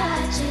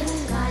உண்டாச்சு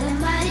காலம்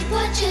மாறி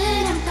போச்சு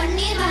நம்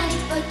கண்ணீர் மாறி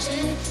போச்சு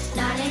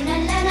நாளை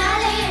நல்ல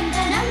நாளை என்ற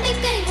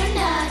நம்பிக்கை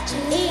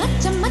உண்டாச்சு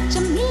அச்சம்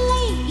அச்சம்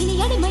இல்லை இனி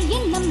அடிமை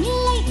எண்ணம்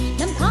இல்லை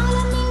நம்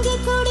காலம் இங்கே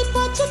கூடி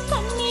போச்சு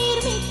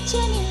கண்ணீர்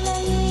மிச்சம்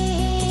இல்லையே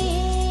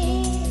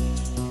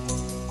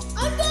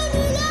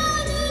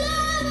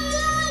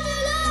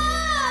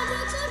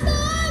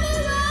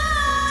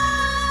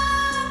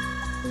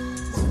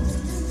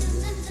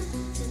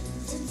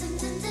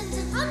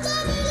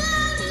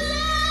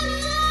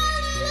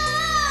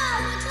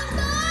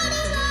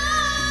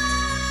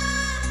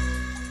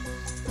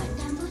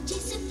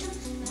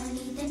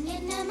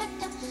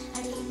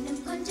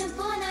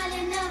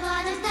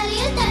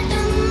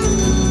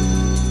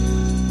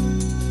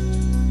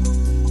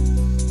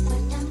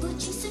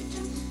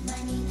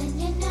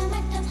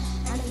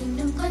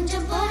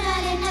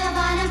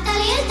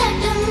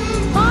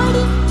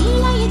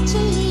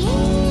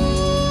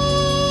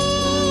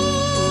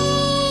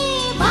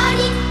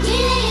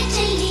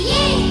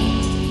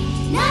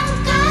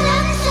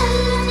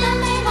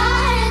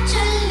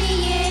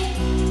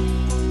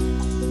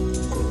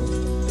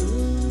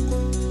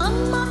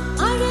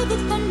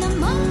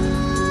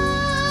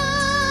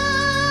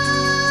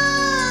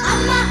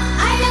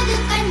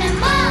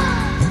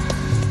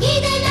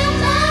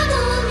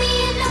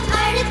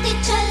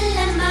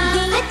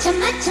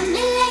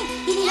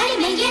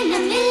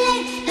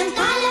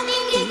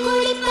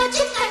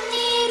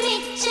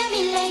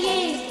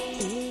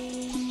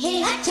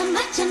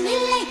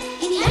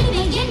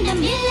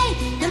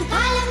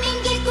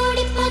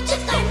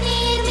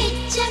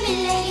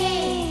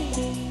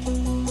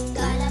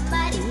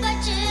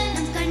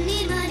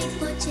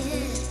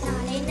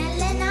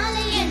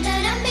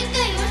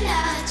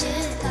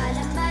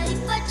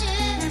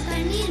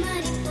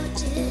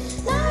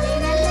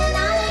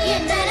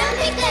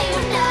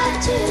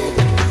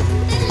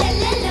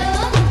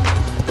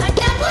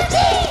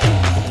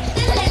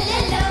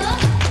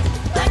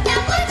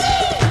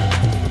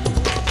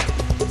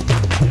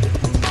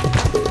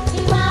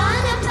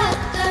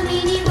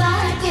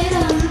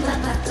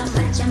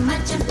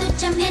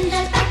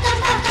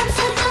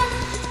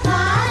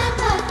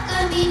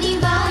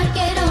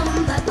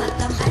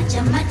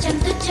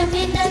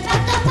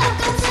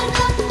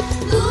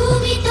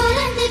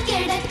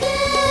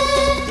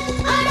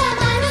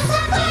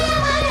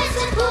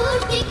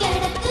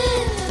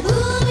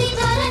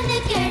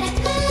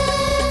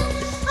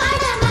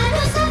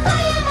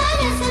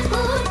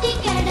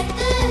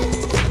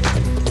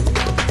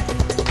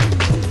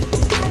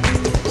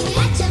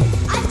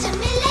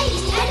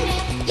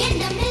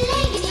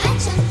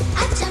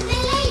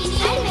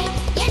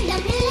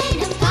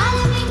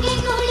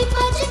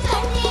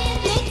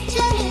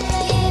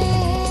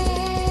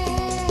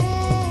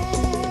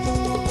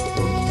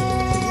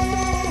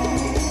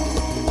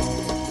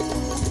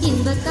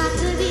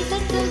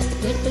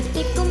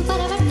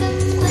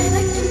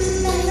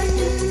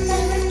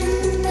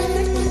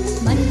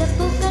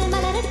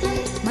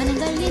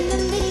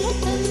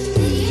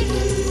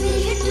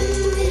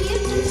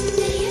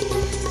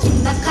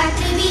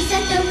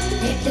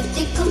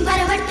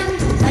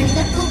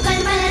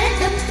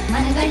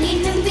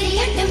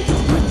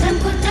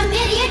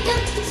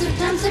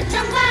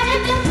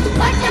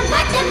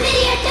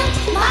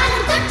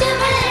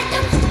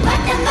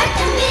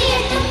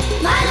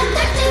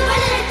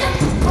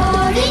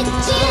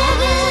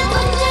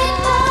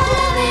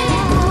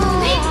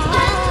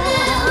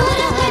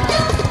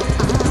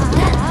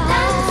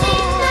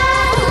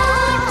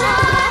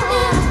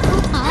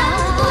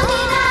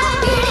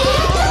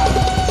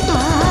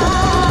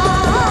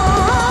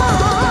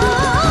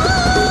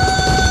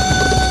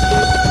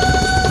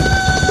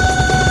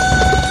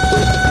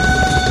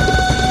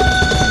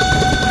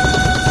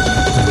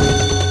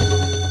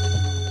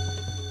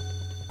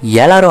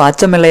எல்லாரும்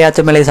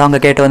அச்சமில்லை சாங்கை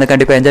கேட்டு வந்து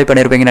கண்டிப்பாக என்ஜாய்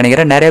பண்ணியிருப்பீங்கன்னு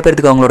நினைக்கிறேன். நிறைய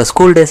பேருக்கு அவங்களோட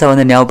ஸ்கூல் டேஸை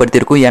வந்து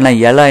ஞாபகப்படுத்தியிருக்கும். ஏன்னா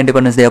எல்லா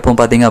இண்டிபெண்டன்ஸ் டே அப்போ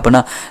பார்த்தீங்க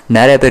அப்படின்னா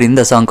நிறைய பேர்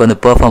இந்த சாங்க்கு வந்து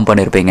பெர்ஃபார்ம்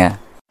பண்ணியிருப்பீங்க.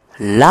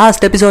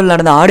 லாஸ்ட் எபிசோடில்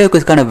நடந்த ஆடியோ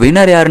குவிஸ்க்கான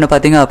வினர் யாருன்னு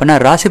பார்த்தீங்க அப்படின்னா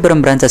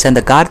ராசிபுரம் பிரான்ச்சை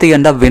சேர்ந்த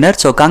கார்த்திகன் தான் வினர்.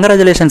 So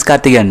congratulations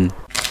Karthikan.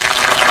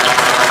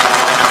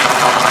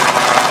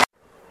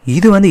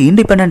 இது வந்து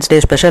இண்டிபெண்டன்ஸ் டே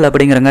ஸ்பெஷல்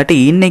அப்படிங்கிறங்காட்டி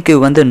இன்றைக்கி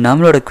வந்து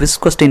நம்மளோட குவிஸ்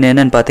கொஸ்டின்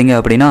என்னன்னு பார்த்தீங்க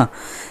அப்படின்னா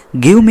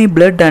give me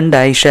blood and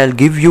I shall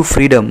give you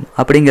freedom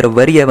அப்படிங்கிற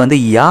வரியை வந்து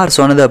யார்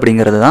சொன்னது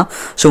அப்படிங்கிறது தான்.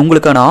 ஸோ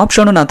உங்களுக்கான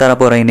ஆப்ஷனும் நான்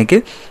தரப்போகிறேன் இன்றைக்கி.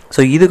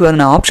 ஸோ இதுக்கு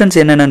வந்து ஆப்ஷன்ஸ்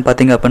என்னென்னு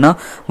பார்த்தீங்க அப்படின்னா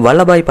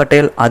வல்லபாய்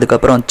பட்டேல்,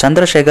 அதுக்கப்புறம்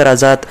சந்திரசேகர்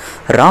ஆசாத்,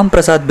 ராம்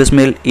பிரசாத்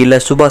பிஸ்மில், இல்லை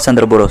சுபாஷ்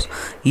சந்திர போஸ்.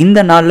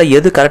 இந்த நாளில்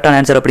எது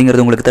கரெக்டான ஆன்சர்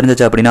அப்படிங்கிறது உங்களுக்கு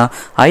தெரிஞ்சிச்சு அப்படின்னா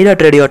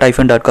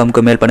i.radio-typhoon.com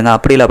மெயில் பண்ணுங்கள்.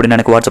 அப்படி இல்லை அப்படின்னு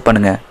எனக்கு வாட்ஸ்அப்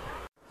பண்ணுங்கள்.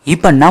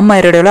 இப்போ நம்ம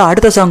ரேடியோவில்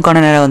அடுத்த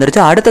சாங்கான நேரம்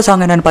வந்துருச்சு. அடுத்த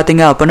சாங் என்னன்னு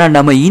பார்த்தீங்க அப்படின்னா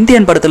நம்ம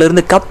இந்தியன்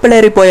படத்துலேருந்து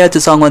கப்பலேறி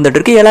போயாச்சு சாங் வந்துட்டு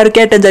இருக்கு. எல்லாரும்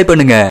கேட்டு என்ஜாய்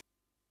பண்ணுங்க.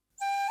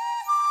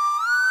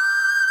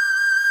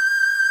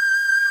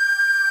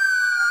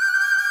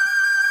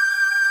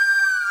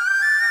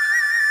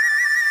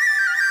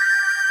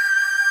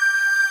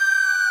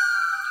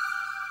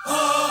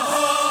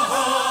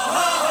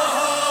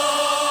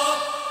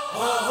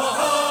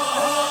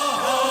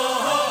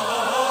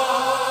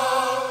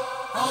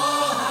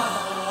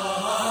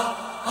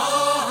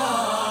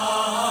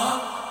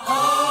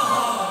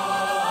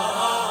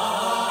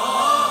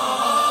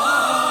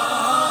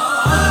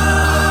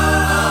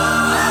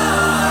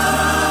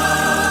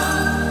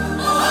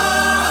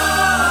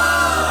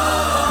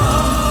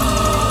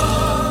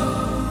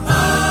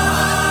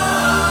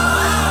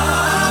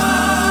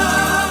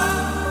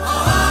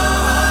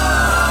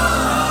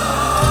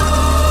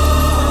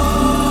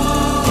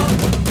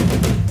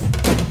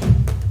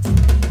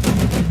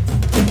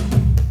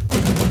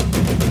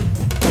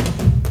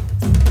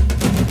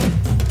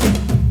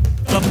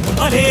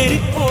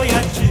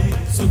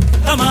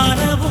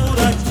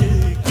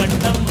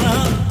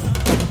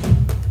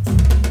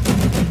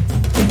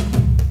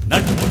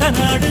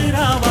 நாடு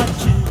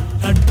ராவாச்சு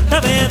நட்ட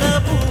வேத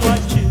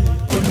பூவாச்சு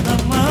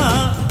பொன்னம்மா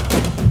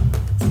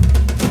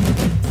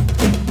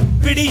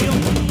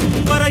பிடியும்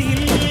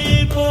வரையில்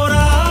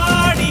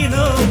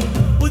போராடினோ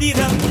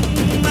புதிரம்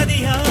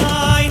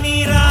மதியாய்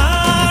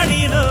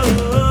நீராடினோ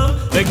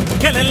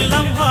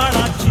வெக்கலெல்லாம்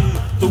வாழாச்சு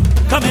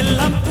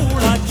துக்கமெல்லாம்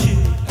கூழாச்சு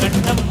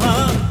கண்ணம்மா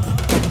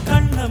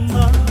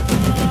கண்ணம்மா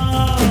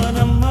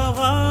நம்ம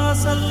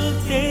வாசல்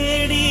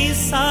தேடி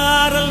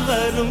சாரல்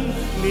வரும்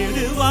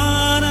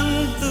நெடுவானம்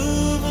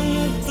தூவும்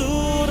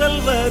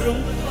தூரல்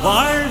வரும்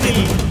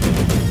வாழ்வில்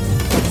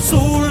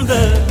சூழ்ந்த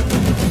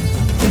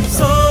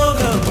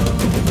சோகம்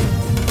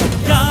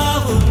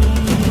யாவும்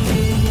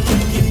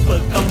இப்ப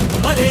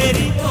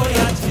கப்பலேறி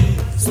போயாச்சு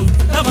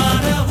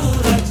சுத்தமான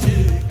ஊராச்சு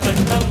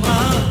கண்ணம்மா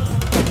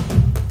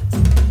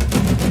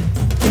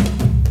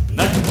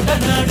நட்ட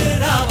நடு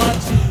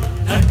ராவாச்சு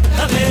நட்ட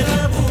வேற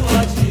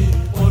பூவாச்சு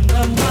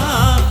பொன்னம்மா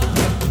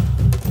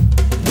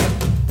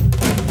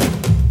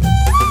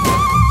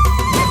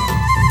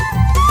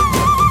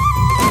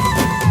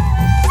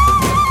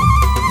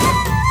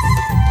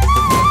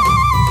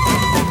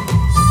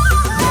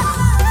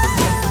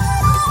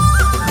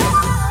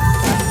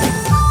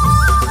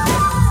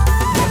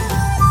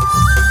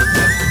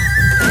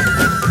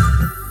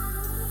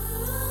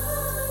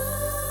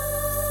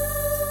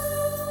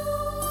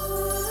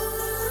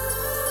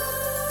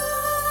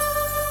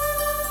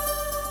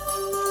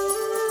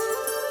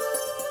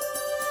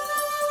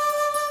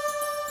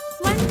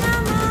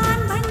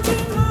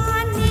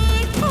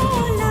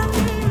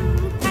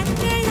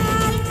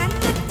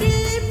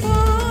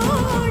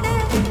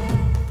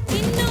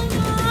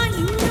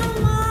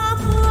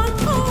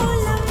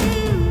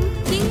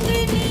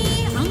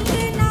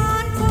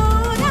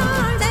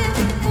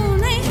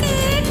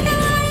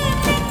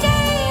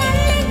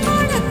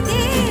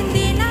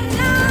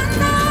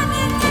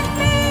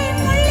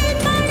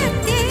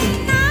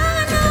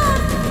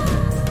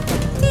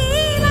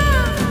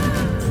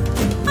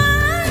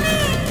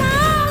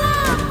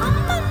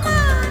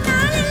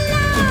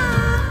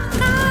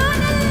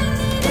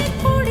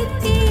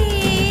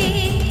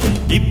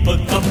இப்ப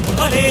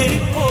கப்பலேறி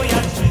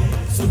போயாச்சு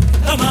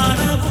சுத்தமான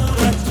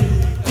ஊராச்சு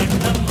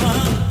கண்ணம்மா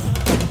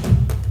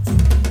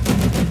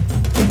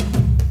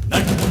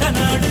நட்ட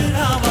நாடு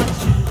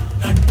ராவாச்சு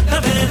நட்ட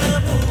வேற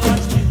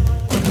பூவாச்சு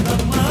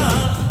கண்ணம்மா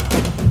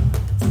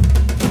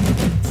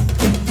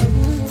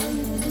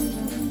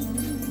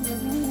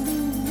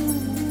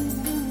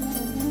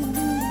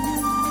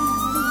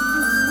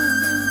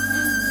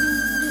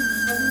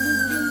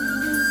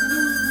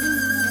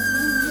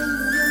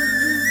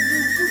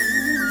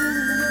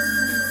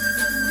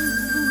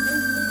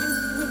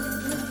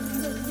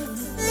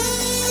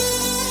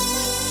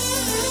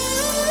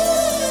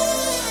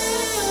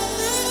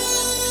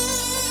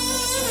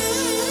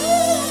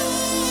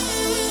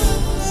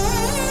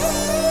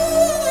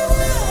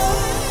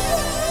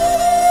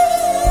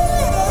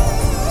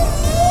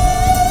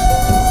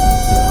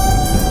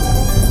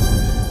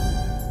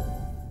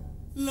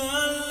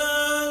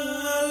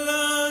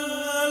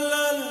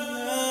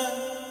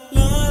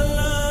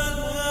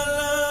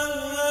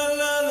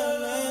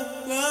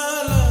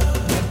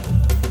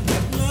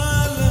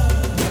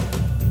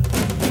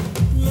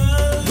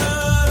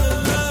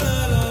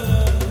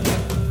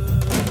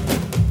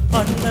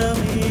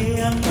அன்னமே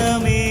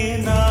அன்னமே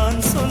நான்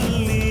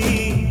சொல்லி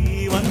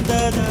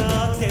வந்ததா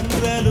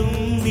தென்றலும்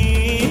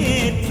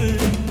நேற்று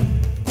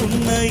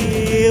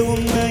உன்னையே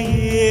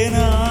உன்னையே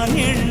நான்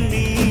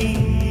எண்ணி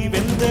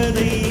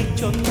வெந்ததை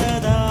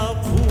சொன்னதா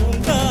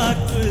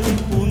பூங்காற்று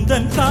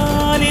உந்தன்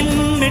காலில்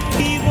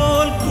மெட்டி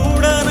போல்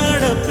கூட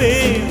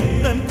நடப்பேன்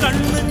உந்தன்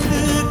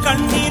கண்ணுக்கு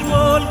கண்ணீர்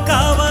போல்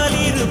காவல்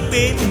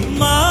இருப்பேன்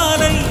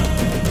மாலை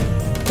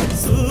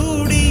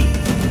சூடி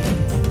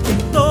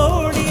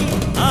தோடில்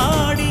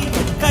ஆடி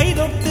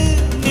கைதொட்டு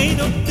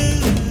நெய்தொட்டு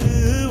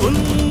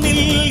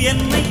உன்னில்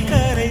என்னை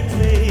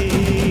கரைத்தே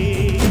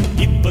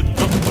இப்ப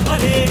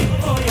கப்பலே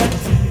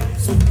போயாச்சு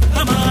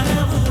சுத்தமான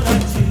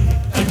ஊராச்சு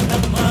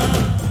கண்ணம்மா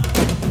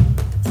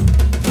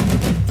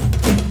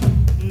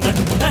நட்ட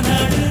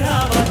நாடு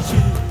ராவாச்சு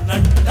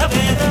நட்ட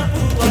வேத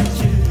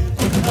பூவாச்சு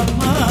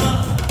கண்ணம்மா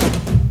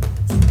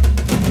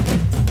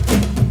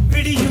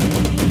பிடியும்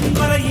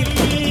வரையில்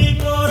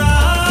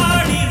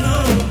போராடினோ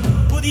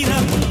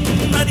புதிரம்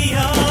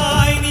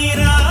நதியாய்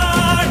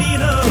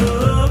நீராடினோ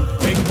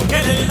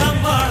வெக்கலெல்லாம்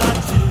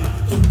வாழாச்சு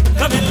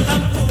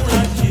துக்கமெல்லாம்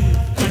கூழாச்சு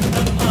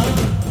கண்ணம்மா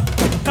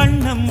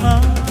கண்ணம்மா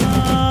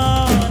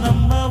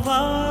நம்ம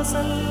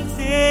வாசல்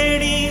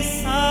தேடி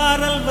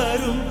சாரல்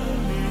வரும்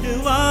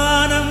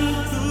நெடுவானம்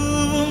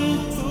தூவும்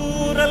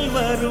தூரல்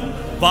வரும்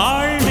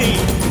வாழ்வில்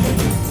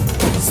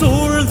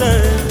சூழ்ந்த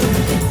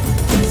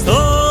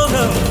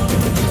சோகம்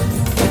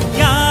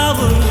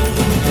யாவும்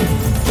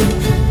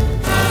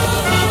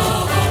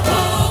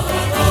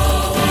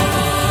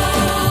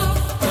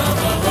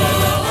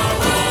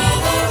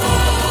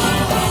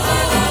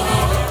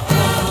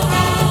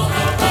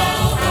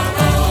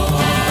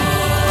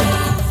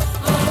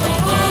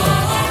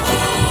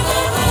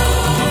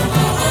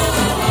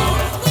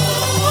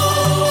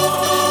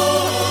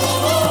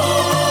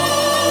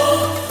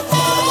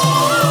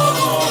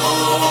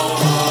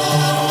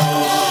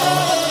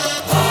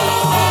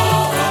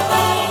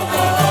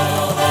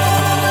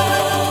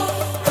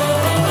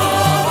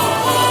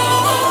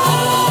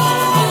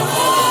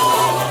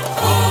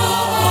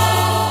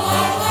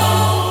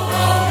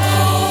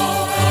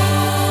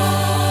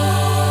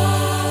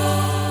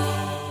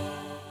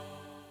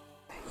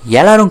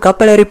எல்லாரும்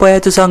கப்பல் ஏறி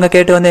போயாச்சு சாங்க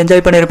கேட்டு வந்து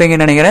என்ஜாய்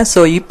பண்ணியிருப்பீங்கன்னு நினைக்கிறேன்.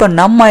 ஸோ இப்போ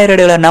நம்ம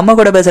ஐரடியில் நம்ம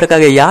கூட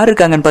பேசுறதுக்காக யார்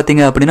இருக்காங்கன்னு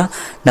பார்த்தீங்க அப்படின்னா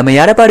நம்ம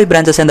எடப்பாடி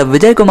பிரான்ச்சை சேர்ந்த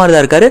விஜயகுமார்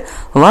தான் இருக்காரு.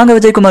 வாங்க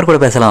விஜயகுமார் கூட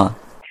பேசலாம்.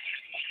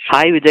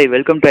 Hi Vijay,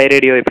 welcome to i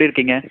radio. எப்படி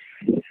இருக்கீங்க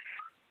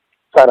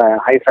சார்?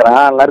 ஹாய் சார்,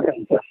 நல்லா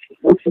இருக்கேங்க சார்.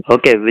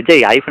 ஓகே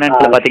விஜய், ஐ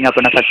ஃபைனான்ஸ்ல பாத்தீங்க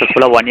அப்படின்னா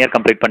சக்சஸ்ஃபுல்லா 1 இயர்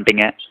கம்ப்ளீட்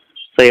பண்ணிட்டீங்க.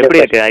 ஸோ எப்படி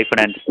இருக்கு i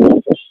finance?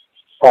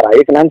 Sir i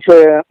finance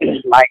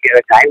நான்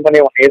இங்கே ஜாயின் பண்ணி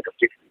 1 இயர்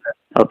கம்ப்ளீட் சார்.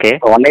 ஓகே,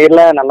 1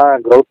 இயர்ல நல்லா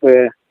க்ரோத்,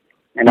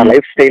 என்ன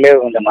லைஃப் ஸ்டைலே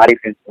கொஞ்சம் மாறி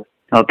இருக்கு சார்.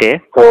 ஓகே,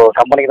 ஸோ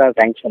கம்பெனிக்கு தான்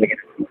தேங்க்ஸ்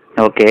பண்ணிக்கிறேன்.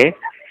 ஓகே.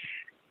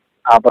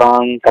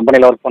 அப்புறம்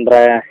கம்பெனியில் ஒர்க் பண்ற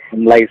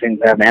எம்ப்ளாயிஸ்,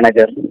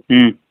 மேனேஜர்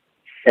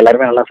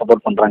எல்லாருமே நல்லா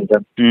சப்போர்ட் பண்றாங்க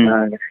சார்.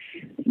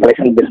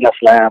 கலெக்ஷன்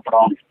பிசினஸ்ல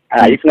அப்புறம்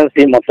ஐ ஃபைனான்ஸ்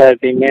டீம் மொத்த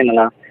டீமே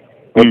நல்லா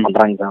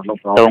பண்றாங்க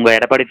சார். உங்க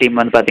எடப்பாடி டீம்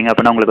வந்து பாத்தீங்க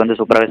அப்படின்னா உங்களுக்கு வந்து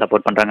சூப்பராகவே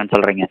சப்போர்ட் பண்றாங்கன்னு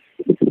சொல்றீங்க.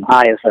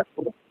 Yes sir.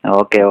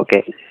 Okay, okay.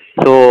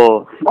 So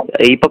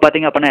இப்போ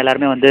பாத்தீங்க அப்படின்னா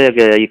எல்லாருமே வந்து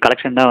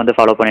கலெக்ஷன் தான் வந்து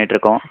ஃபாலோ பண்ணிட்டு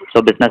இருக்கோம். ஸோ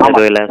பிசினஸ்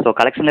எதுவும் இல்லை. ஸோ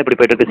கலெக்ஷன்ல எப்படி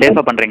போயிட்டு இருக்கு?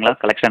 சேஃபா பண்றீங்களா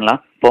கலெக்ஷன்லாம்?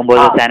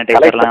 போகும்போது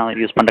சானிடைசர்லாம்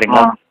யூஸ்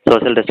பண்றீங்களா?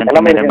 சோஷியல் டிஸ்டன்ஸ்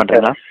மெயின்டைன்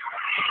பண்றீங்களா?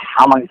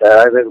 ஆமாங்க சார்.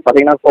 அது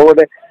பாத்தீங்கன்னா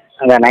கோவிட்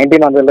அந்த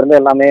 19 வந்ததுல இருந்து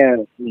எல்லாமே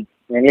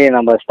மெயின்லி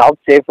நம்ம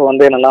ஸ்டாஃப் சேஃப்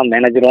வந்து நல்லா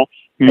மேனேஜரும்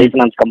ஐ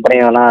ஃபைனான்ஸ்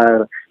கம்பெனியும் எல்லாம்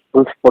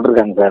ரூல்ஸ்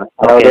போட்டிருக்காங்க சார்.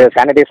 அதாவது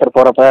சானிடைசர்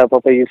போறப்ப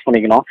அப்பப்போ யூஸ்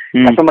பண்ணிக்கணும்.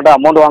 கஸ்டமர்ட்ட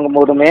அமௌண்ட் வாங்கும்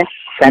போதுமே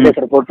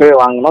சானிடைசர் போட்டு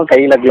வாங்கணும்.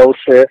 கையில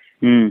கிளவுஸ்,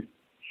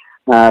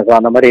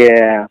 அந்த மாதிரி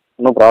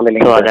ஒன்றும் ப்ராப்ளம்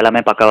இல்லைங்க. அது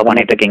எல்லாமே பக்காவா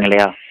பண்ணிட்டு இருக்கீங்க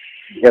இல்லையா?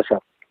 Yes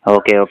sir.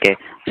 Okay, okay.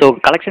 So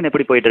collection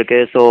எப்படி போயிட்டு இருக்கு?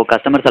 ஸோ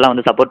கஸ்டமர்ஸ் எல்லாம்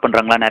வந்து சப்போர்ட்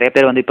பண்றாங்களா? நிறைய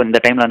பேர் வந்து இப்போ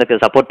இந்த டைம்ல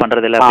வந்து சப்போர்ட்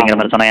பண்றது இல்லை அப்படிங்கிற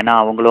மாதிரி சொன்னா, ஏன்னா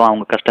அவங்களும்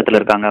அவங்க கஷ்டத்துல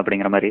இருக்காங்க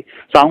அப்படிங்கிற மாதிரி.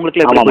 ஸோ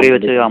அவங்களுக்கு எப்படி புரிய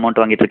வச்சு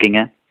அமௌண்ட் வாங்கிட்டு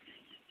இருக்கீங்க?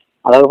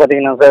 அதாவது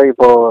பாத்தீங்கன்னா சார்,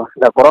 இப்போ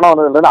இந்த கொரோனா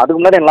வந்ததுல இருந்து அதுக்கு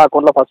முன்னாடி எல்லா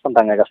அக்கௌண்ட்ல பாஸ்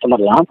பண்ணிட்டாங்க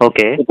கஸ்டமர்லாம்.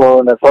 ஓகே. இப்போ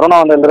இந்த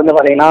கொரோனா வந்ததுல இருந்து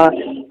பாத்தீங்கன்னா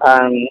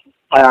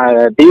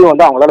டியூ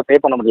வந்து அவங்களால பே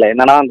பண்ண முடியல.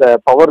 என்னன்னா அந்த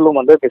பவர் லூம்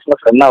வந்து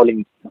பிசினஸ் ரன்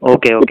ஆகலிங்க.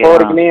 Okay, okay. இப்போ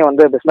வரைக்குமே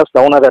வந்து பிசினஸ்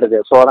டவுனா தான் இருக்கு.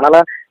 ஸோ அதனால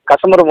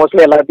கஸ்டமர்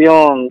மோஸ்ட்லி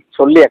எல்லாத்தையும்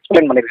சொல்லி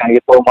எக்ஸ்பிளைன் பண்ணிருக்காங்க.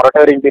 இப்போ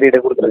மொரட்டோரியம்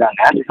பீரியட்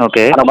கொடுத்துருக்காங்க.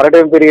 ஓகே. அந்த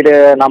மொரட்டோரியம் பீரியட்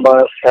நம்ம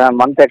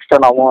மந்த்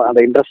எக்ஸ்டர்ன் ஆகும், அந்த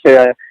இன்ட்ரெஸ்ட்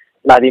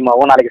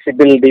அதிகமாகும், நாளைக்கு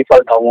சிபில்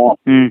டிஃபால்ட் ஆகும்.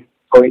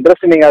 ஸோ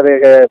இன்ட்ரெஸ்ட் நீங்க அது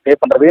பே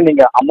பண்றதுக்கு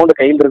நீங்க அமௌண்ட்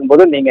கையில்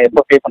இருக்கும்போது நீங்க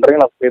எப்போ பே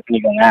பண்றீங்களோ பே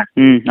பண்ணிக்கோங்க.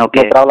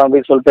 ஓகே. ப்ராப்ளம்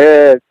அப்படின்னு சொல்லிட்டு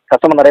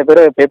கஸ்டமர் நிறைய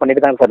பேர் பே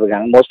பண்ணிட்டு தான் சார்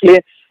இருக்காங்க. மோஸ்ட்லி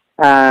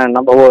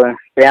நம்ம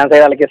என்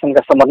சைடு அலோகேஷன்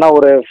கஸ்டமர்னா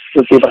ஒரு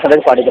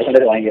 50%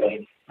 40%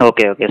 வாங்கிடுவாங்க.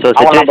 Okay, okay. So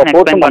situation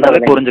explain பண்றதே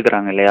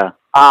புரிஞ்சுக்கிறாங்க இல்லையா?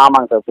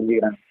 ஆமாங்க சார்,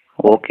 புரிஞ்சுக்கிறாங்க.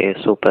 Okay,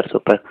 super,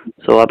 super.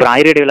 ஸோ அப்புறம்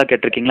ஐ ரேடியோலாம்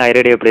கேட்டிருக்கீங்களா? ஐ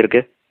ரேடியோ எப்படி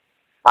இருக்கு?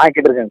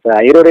 கேட்டிருக்கேங்க சார்.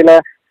 ஐரோடியில்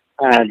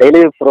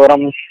டெய்லி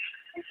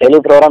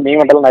ப்ரோக்ராம்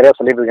ஈவெண்ட் எல்லாம் நிறைய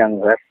சொல்லிட்டு இருக்காங்க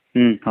சார்.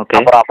 ஓகே.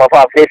 அப்புறம் அப்பப்போ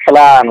அப்டேட்ஸ்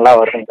எல்லாம் நல்லா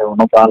வருதுங்க சார்.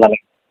 ஒன்றும் ப்ராப்ளம்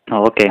இல்லை.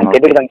 ஓகே,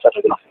 கேட்டுருக்காங்க சார்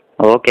இருக்கலாம்.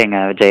 ஓகேங்க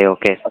Vijay.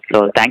 Okay. So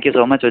thank you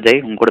so much Vijay,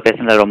 உங்க கூட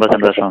பேசுனது ரொம்ப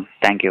சந்தோஷம்.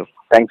 Thank you.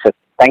 Thanks sir.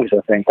 Thank you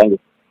sir. Thank you.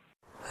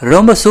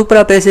 ரொம்ப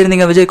சூப்பராக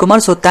பேசியிருந்தீங்க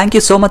Vijayakumar. So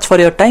thank you so much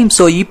for your time.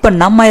 So இப்போ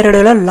நம்ம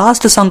ஐரடியில்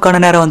லாஸ்ட்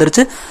சாங்க்கான நேரம்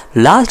வந்துருச்சு.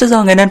 லாஸ்ட்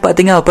சாங் என்னன்னு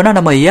பார்த்தீங்க அப்படின்னா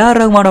நம்ம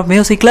ஏஆர் ரஹ்மான்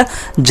மியூசிக்கில்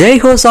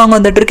ஜெய் ஹோ சாங்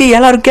வந்துட்டு இருக்கு.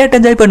 எல்லாரும் கேட்டு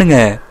என்ஜாய் பண்ணுங்க.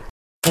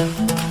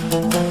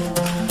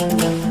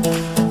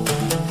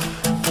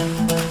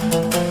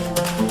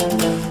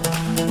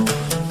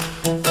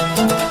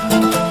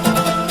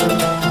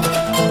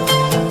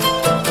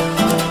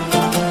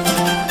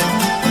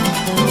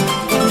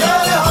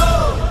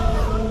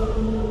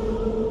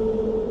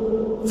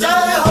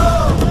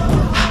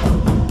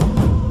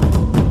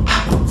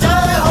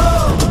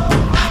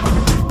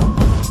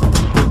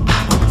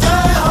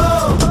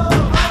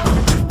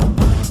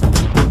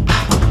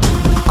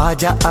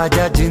 आजा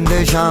आजा जिंद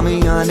शामी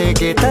आने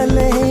के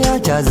तले,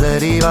 आजा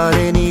जरी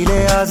वाले नीले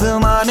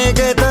आसमाने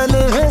के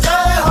तले।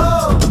 जय हो,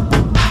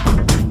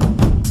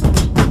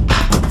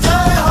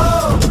 जय हो।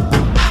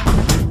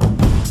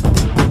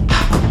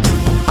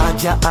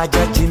 आजा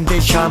आजा जिंद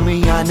शामी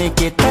आने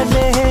के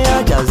तले,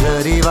 आजा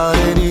जरी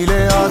वाले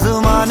नीले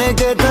आसमाने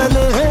के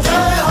तले।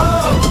 जय हो,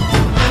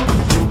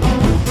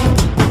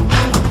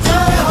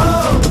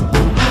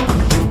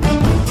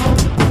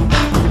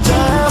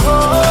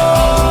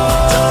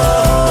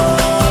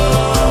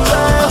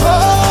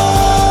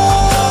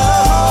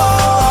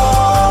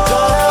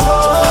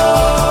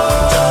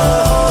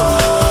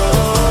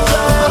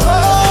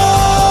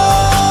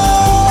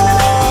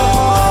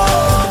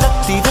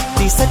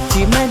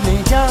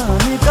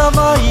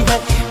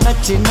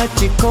 नच नच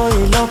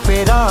कोयलों पे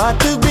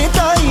रात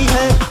बिताई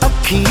है,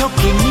 अखियों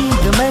की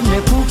नींद मैंने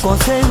फूकों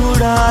से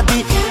उड़ा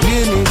दी,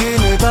 गिन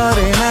गिन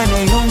तारे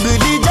मैंने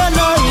उंगली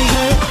जलाई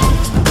है।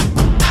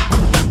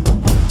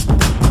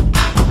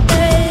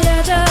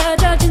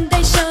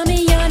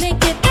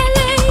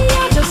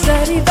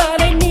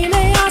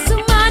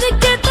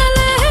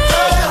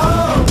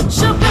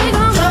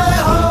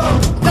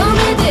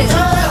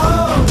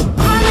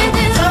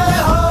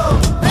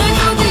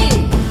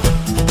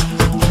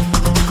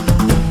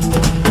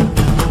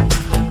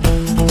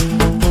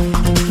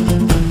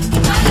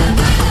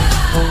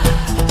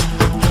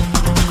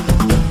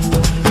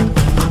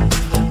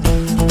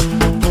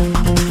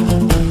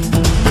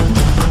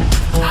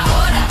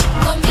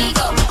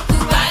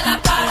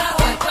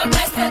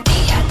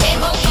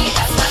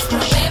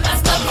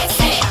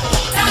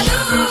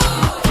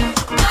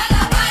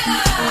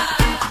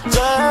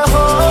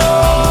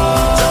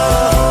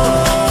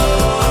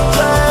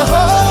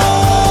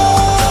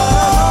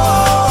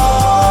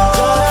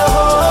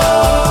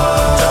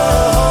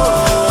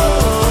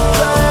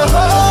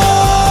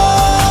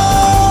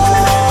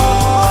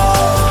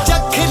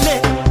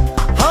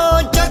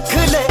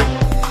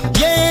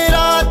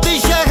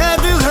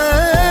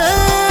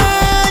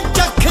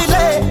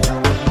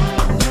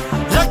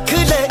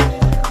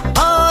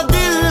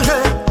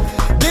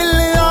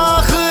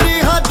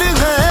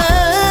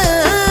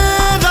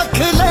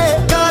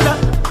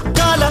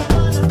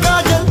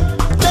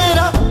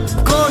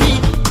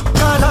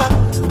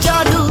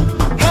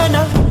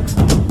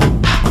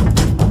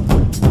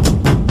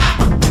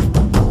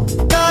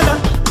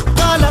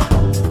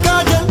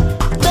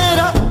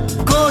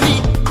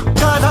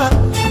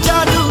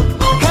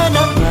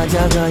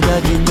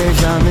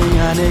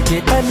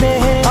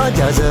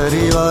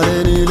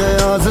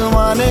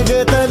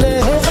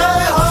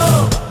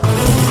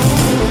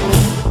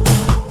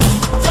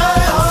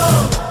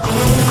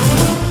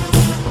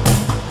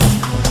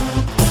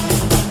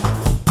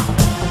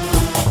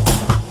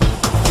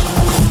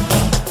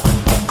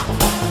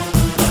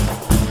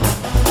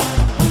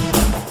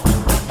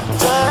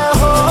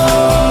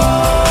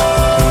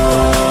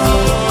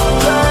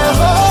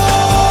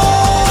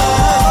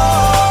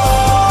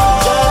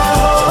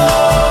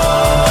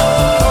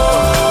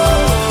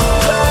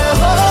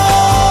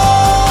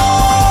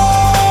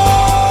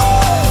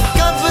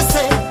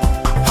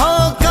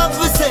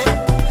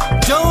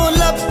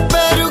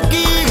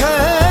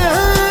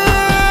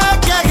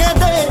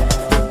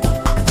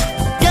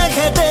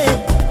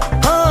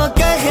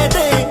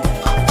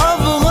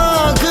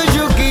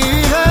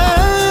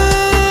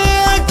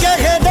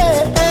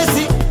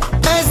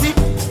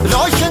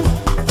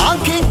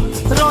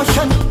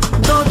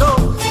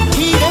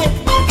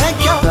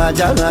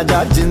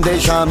 जिंदे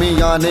शामी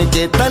आने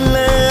के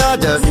तले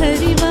आजा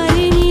हरी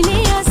वाली नीले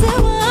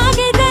आसमां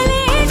के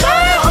तले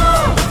जय हो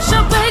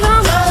शपे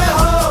गम जय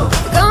हो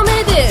गमे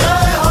दे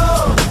जय हो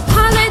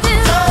हाले दे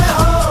जय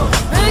हो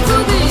मैं तू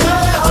भी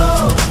जय हो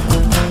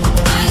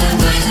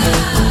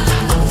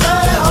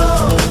जय हो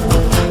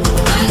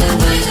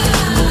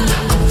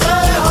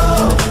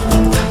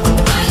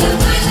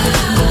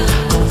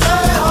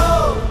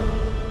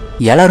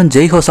எல்லாரும்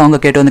ஜெய்ஹோ சாங்கை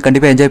கேட்டு வந்து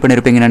கண்டிப்பாக என்ஜாய்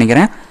பண்ணியிருப்பீங்கன்னு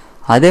நினைக்கிறேன்.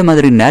 அதே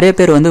மாதிரி நிறைய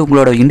பேர் வந்து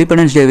உங்களோட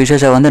இண்டிபெண்டன்ஸ் டே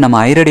விஷயம் வந்து நம்ம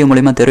ஐரேடியோ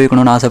மூலிமா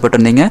தெரிவிக்கணும்னு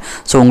ஆசைப்பட்டிருந்தீங்க.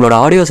 ஸோ உங்களோட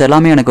ஆடியோஸ்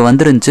எல்லாமே எனக்கு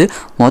வந்துருந்துச்சு.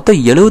 மொத்தம்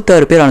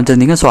 76 பேர்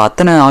அனுப்பிச்சிருந்தீங்க. ஸோ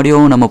அத்தனை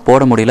ஆடியோவும் நம்ம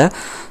போட முடியல.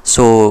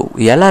 ஸோ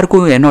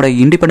எல்லாருக்கும் என்னோட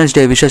இண்டிபெண்டன்ஸ்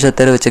டே விஷயத்தை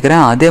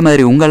தெரிவிச்சுக்கிறேன். அதே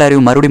மாதிரி உங்கள்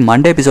எல்லாரையும் மறுபடியும்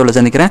மண்டே எபிசோடில்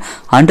சந்திக்கிறேன்.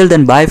 Until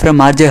then bye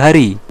from RJ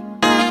Hari.